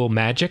actual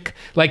magic.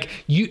 Like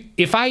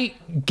if I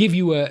give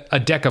you a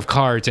deck of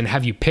cards and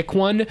have you pick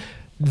one,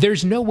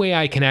 there's no way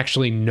I can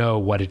actually know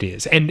what it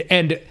is. And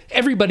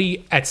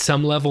everybody at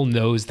some level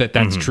knows that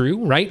that's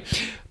true, right?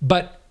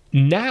 But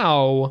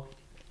now,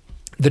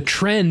 the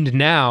trend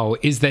now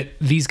is that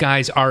these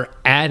guys are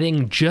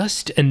adding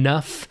just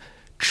enough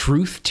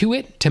truth to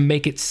it to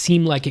make it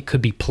seem like it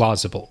could be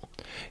plausible.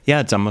 Yeah,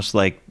 it's almost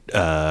like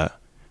other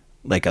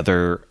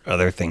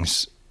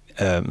things.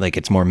 Like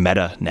it's more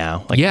meta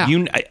now. Like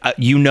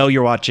you know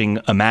you're watching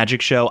a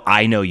magic show.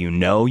 I know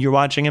you're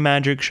watching a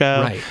magic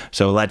show. Right.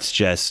 So let's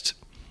just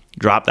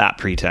drop that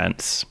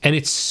pretense. And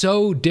it's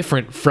so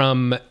different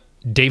from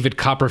David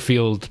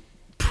Copperfield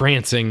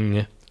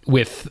prancing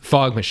with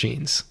fog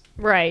machines.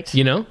 Right.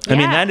 You know? I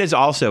mean, that is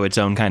also its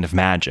own kind of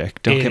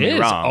magic. Don't get me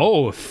wrong.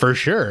 Oh, for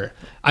sure.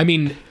 I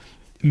mean,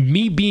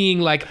 me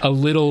being like a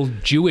little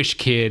Jewish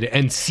kid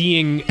and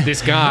seeing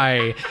this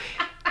guy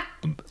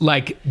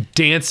like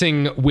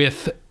dancing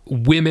with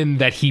women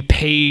that he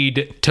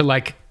paid to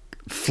like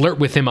flirt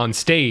with him on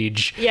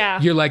sage. Yeah.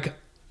 You're like,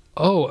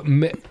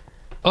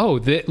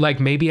 like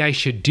maybe I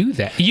should do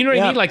that. You know what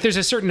I mean? Like there's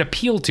a certain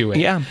appeal to it.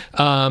 Yeah.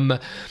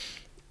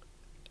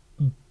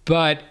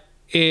 But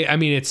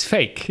it's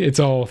fake. It's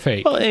all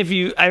fake. Well, I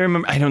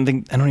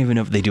don't even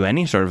know if they do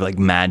any sort of like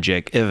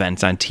magic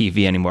events on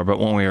TV anymore. But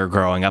when we were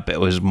growing up, it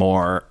was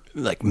more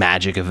like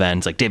magic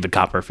events, like David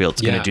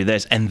Copperfield's going to do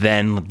this. And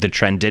then the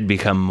trend did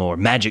become more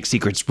magic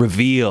secrets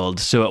revealed.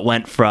 So it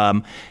went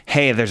from,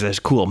 hey, there's this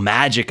cool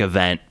magic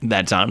event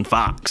that's on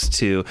Fox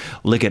to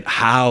look at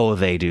how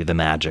they do the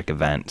magic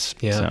events.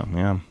 Yeah. So,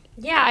 yeah.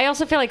 Yeah, I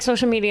also feel like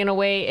social media, in a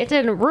way, it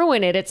didn't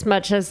ruin it as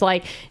much as,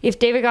 like, if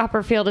David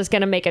Copperfield is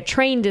going to make a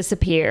train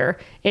disappear,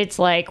 it's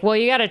like, well,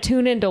 you got to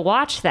tune in to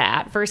watch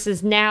that,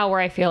 versus now where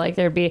I feel like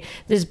there'd be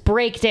this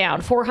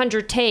breakdown,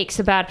 400 takes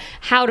about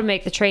how to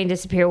make the train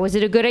disappear. Was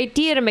it a good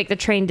idea to make the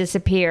train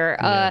disappear?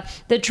 How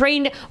does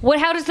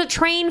the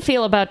train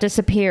feel about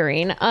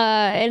disappearing?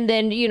 And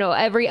then,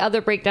 every other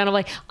breakdown of,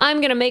 like,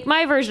 I'm going to make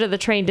my version of the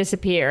train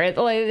disappear.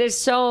 There's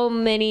so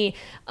many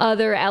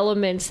other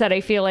elements that I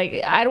feel like,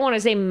 I don't want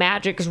to say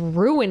magic's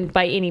ruined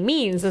by any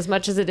means, as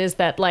much as it is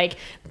that, like,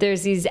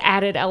 there's these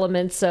added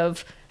elements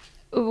of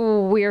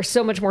we are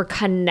so much more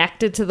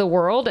connected to the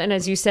world. And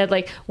as you said,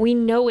 like, we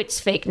know it's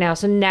fake now.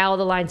 So now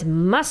the lines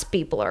must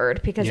be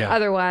blurred because Yeah.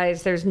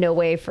 otherwise there's no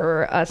way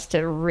for us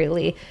to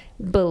really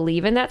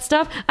believe in that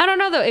stuff. I don't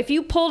know though. If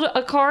you pulled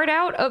a card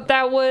out of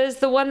that was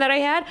the one that I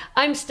had,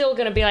 I'm still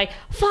going to be like,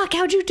 fuck,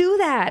 how'd you do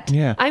that?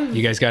 Yeah.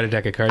 You guys got a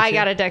deck of cards? I here?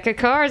 got a deck of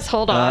cards.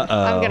 Hold on.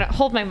 Uh-oh. I'm going to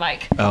hold my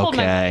mic. Hold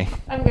my Okay.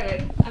 mic.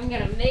 I'm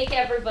going to make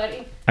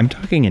everybody. I'm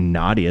talking in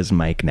Nadia's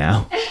mic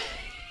now.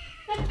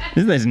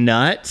 Isn't this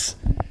nuts?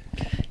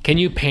 Can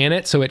you pan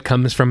it so it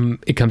comes from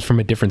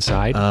a different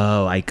side?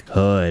 Oh, I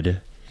could.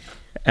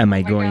 Am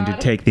I going to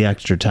God. take the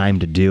extra time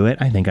to do it?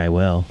 I think I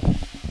will.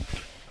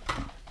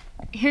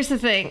 Here's the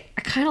thing.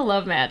 I kind of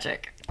love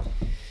magic.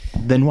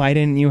 Then why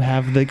didn't you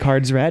have the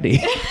cards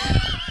ready?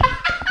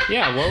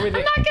 Yeah, what were they?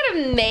 I'm not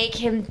gonna make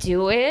him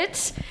do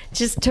it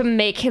just to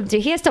make him do.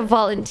 He has to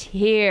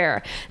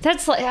volunteer.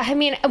 That's like, I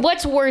mean,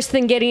 what's worse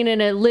than getting in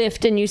a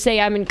lift and you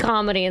say I'm in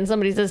comedy and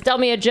somebody says, "Tell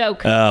me a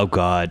joke." Oh,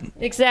 God.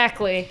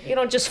 Exactly. You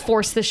don't just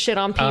force this shit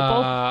on people.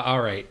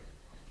 All right.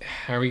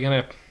 Are we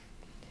gonna?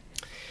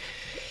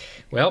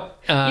 Well,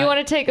 You want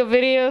to take a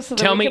video so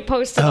that tell we me- can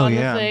post it Oh, on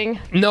yeah. the thing?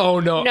 no.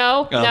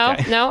 No,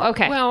 Okay. no.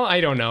 Okay. Well,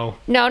 I don't know.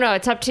 No,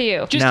 it's up to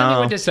you. Just tell me No.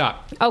 when to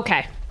stop.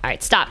 Okay. All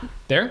right. Stop.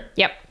 There.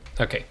 Yep.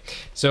 Okay.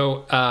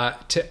 So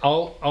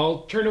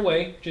I'll turn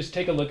away. Just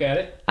take a look at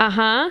it.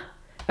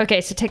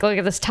 Okay, so take a look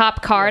at this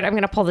top card. I'm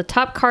going to pull the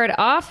top card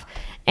off,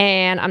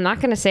 and I'm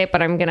not going to say it,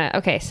 but I'm going to...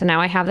 Okay, so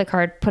now I have the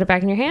card. Put it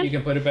back in your hand. You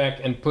can put it back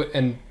and put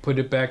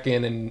it back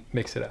in and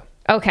mix it up.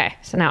 Okay,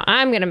 so now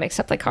I'm going to mix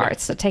up the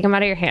cards. So take them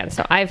out of your hand. You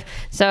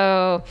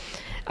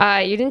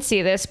didn't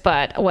see this,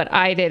 but what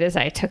I did is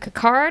I took a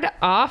card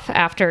off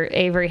after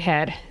Avery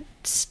had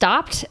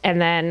stopped, and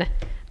then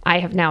I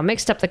have now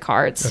mixed up the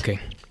cards. Okay.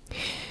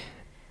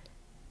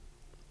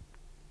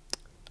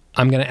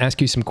 I'm going to ask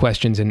you some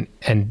questions and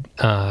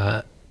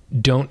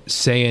don't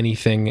say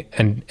anything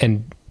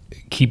and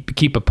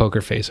keep a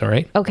poker face, all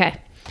right? Okay.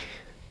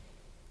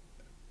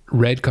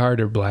 Red card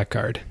or black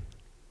card?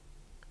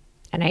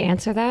 And I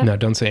answer that? No,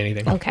 don't say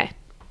anything. Okay.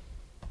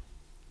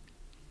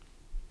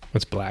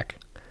 What's black?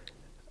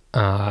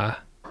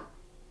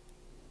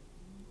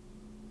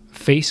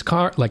 Face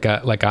card, like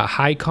a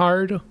high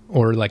card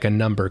or like a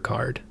number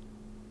card?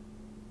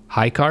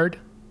 High card?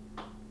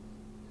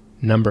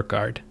 Number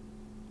card?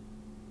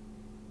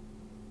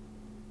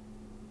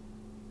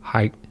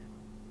 High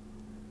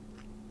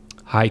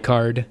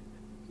card?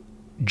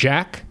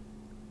 Jack?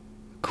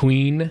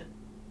 Queen?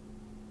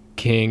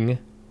 King?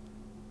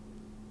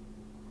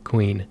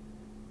 Queen?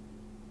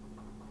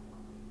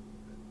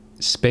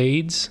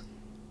 Spades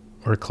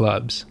or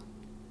clubs?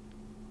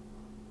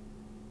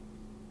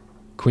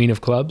 Queen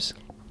of clubs?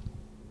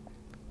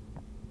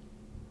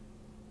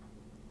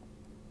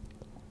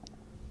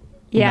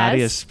 Yes.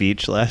 Nadia's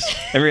speechless.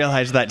 I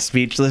realized that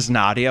speechless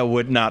Nadia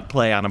would not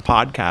play on a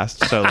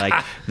podcast. So, like,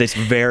 this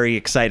very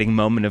exciting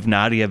moment of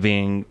Nadia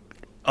being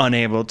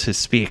unable to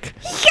speak.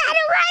 Got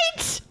it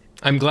right!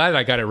 I'm glad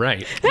I got it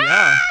right.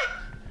 Yeah.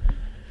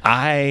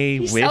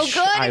 I so wish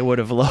good. I would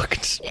have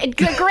looked.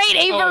 Great,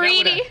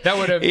 Avery. That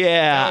would have.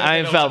 Yeah,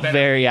 I felt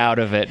very out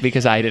of it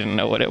because I didn't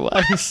know what it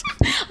was.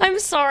 I'm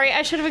sorry.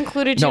 I should have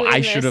included you No, in I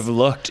this. should have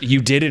looked.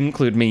 You did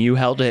include me. You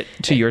held it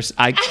to your...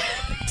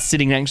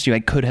 Sitting next to you,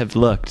 I could have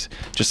looked.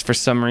 Just for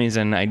some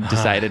reason, I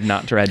decided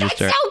not to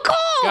register. So cool!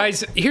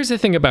 Guys, here's the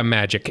thing about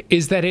magic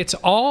is that it's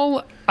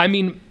all, I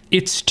mean,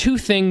 it's two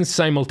things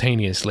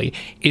simultaneously.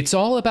 It's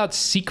all about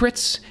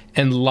secrets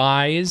and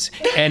lies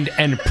and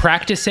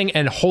practicing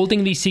and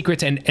holding these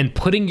secrets and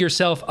putting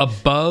yourself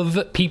above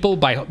people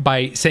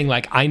by saying,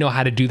 like, I know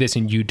how to do this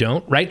and you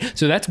don't, right?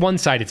 So that's one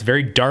side. It's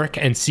very dark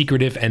and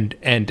secretive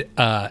and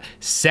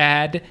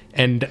sad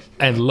and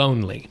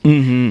lonely.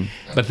 Mm-hmm.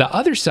 But the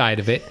other side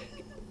of it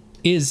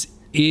is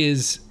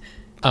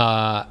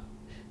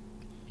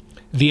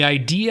the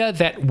idea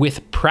that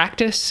with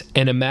practice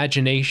and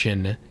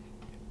imagination,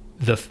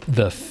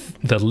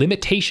 the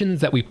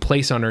limitations that we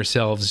place on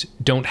ourselves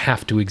don't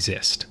have to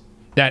exist.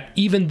 That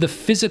even the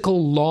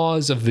physical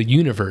laws of the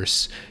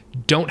universe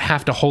don't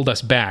have to hold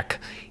us back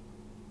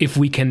if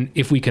we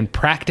can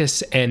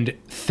practice and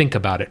think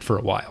about it for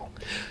a while.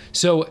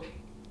 So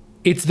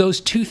it's those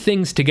two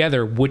things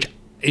together, which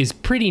is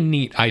pretty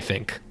neat, I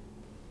think.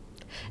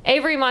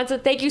 Avery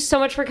Monson, thank you so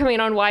much for coming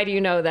on Why Do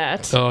You Know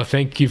That? Oh,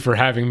 thank you for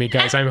having me,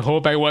 guys. I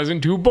hope I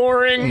wasn't too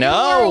boring. You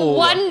No. were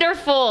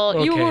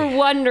wonderful. You Okay. were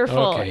wonderful.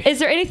 Okay. Is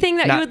there anything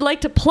that you would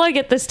like to plug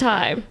at this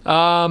time?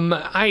 You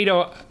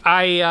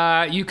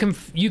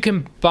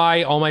can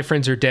buy All My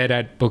Friends Are Dead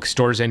at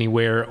bookstores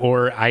anywhere,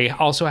 or I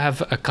also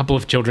have a couple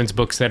of children's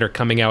books that are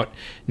coming out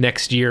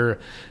next year,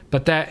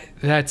 but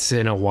that's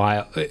in a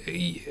while.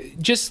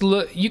 Just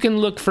look. You can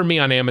look for me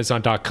on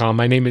Amazon.com.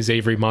 My name is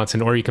Avery Monson,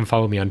 or you can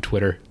follow me on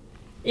Twitter.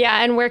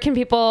 Yeah, and where can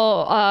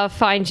people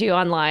find you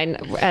online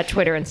at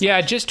Twitter and stuff?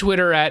 Yeah, just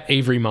Twitter at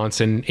Avery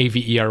Monson,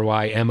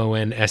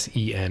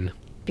 AveryMonsen.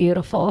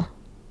 Beautiful.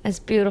 As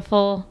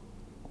beautiful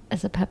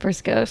as a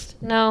Pepper's ghost.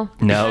 No.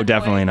 No,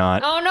 definitely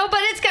not. Oh, no, but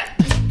it's got...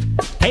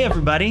 Hey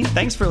everybody,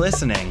 thanks for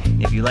listening.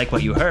 If you like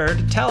what you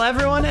heard, tell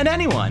everyone and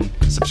anyone.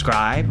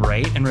 Subscribe,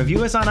 rate, and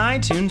review us on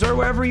iTunes or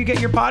wherever you get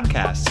your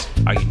podcasts.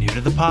 Are you new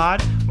to the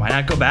pod? Why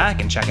not go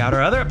back and check out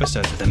our other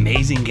episodes with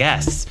amazing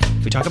guests?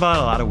 We talk about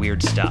a lot of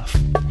weird stuff.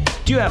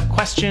 Do you have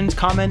questions,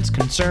 comments,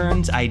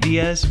 concerns,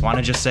 ideas? Want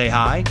to just say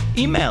hi?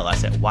 Email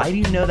us at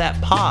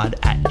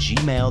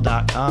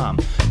whydouyknowthatpod@gmail.com.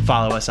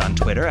 Follow us on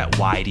Twitter at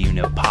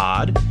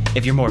whydouyknowpod.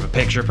 If you're more of a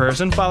picture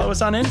person, follow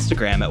us on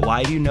Instagram at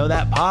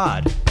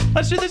whydouyknowthatpod.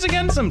 Let's do this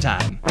again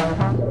sometime.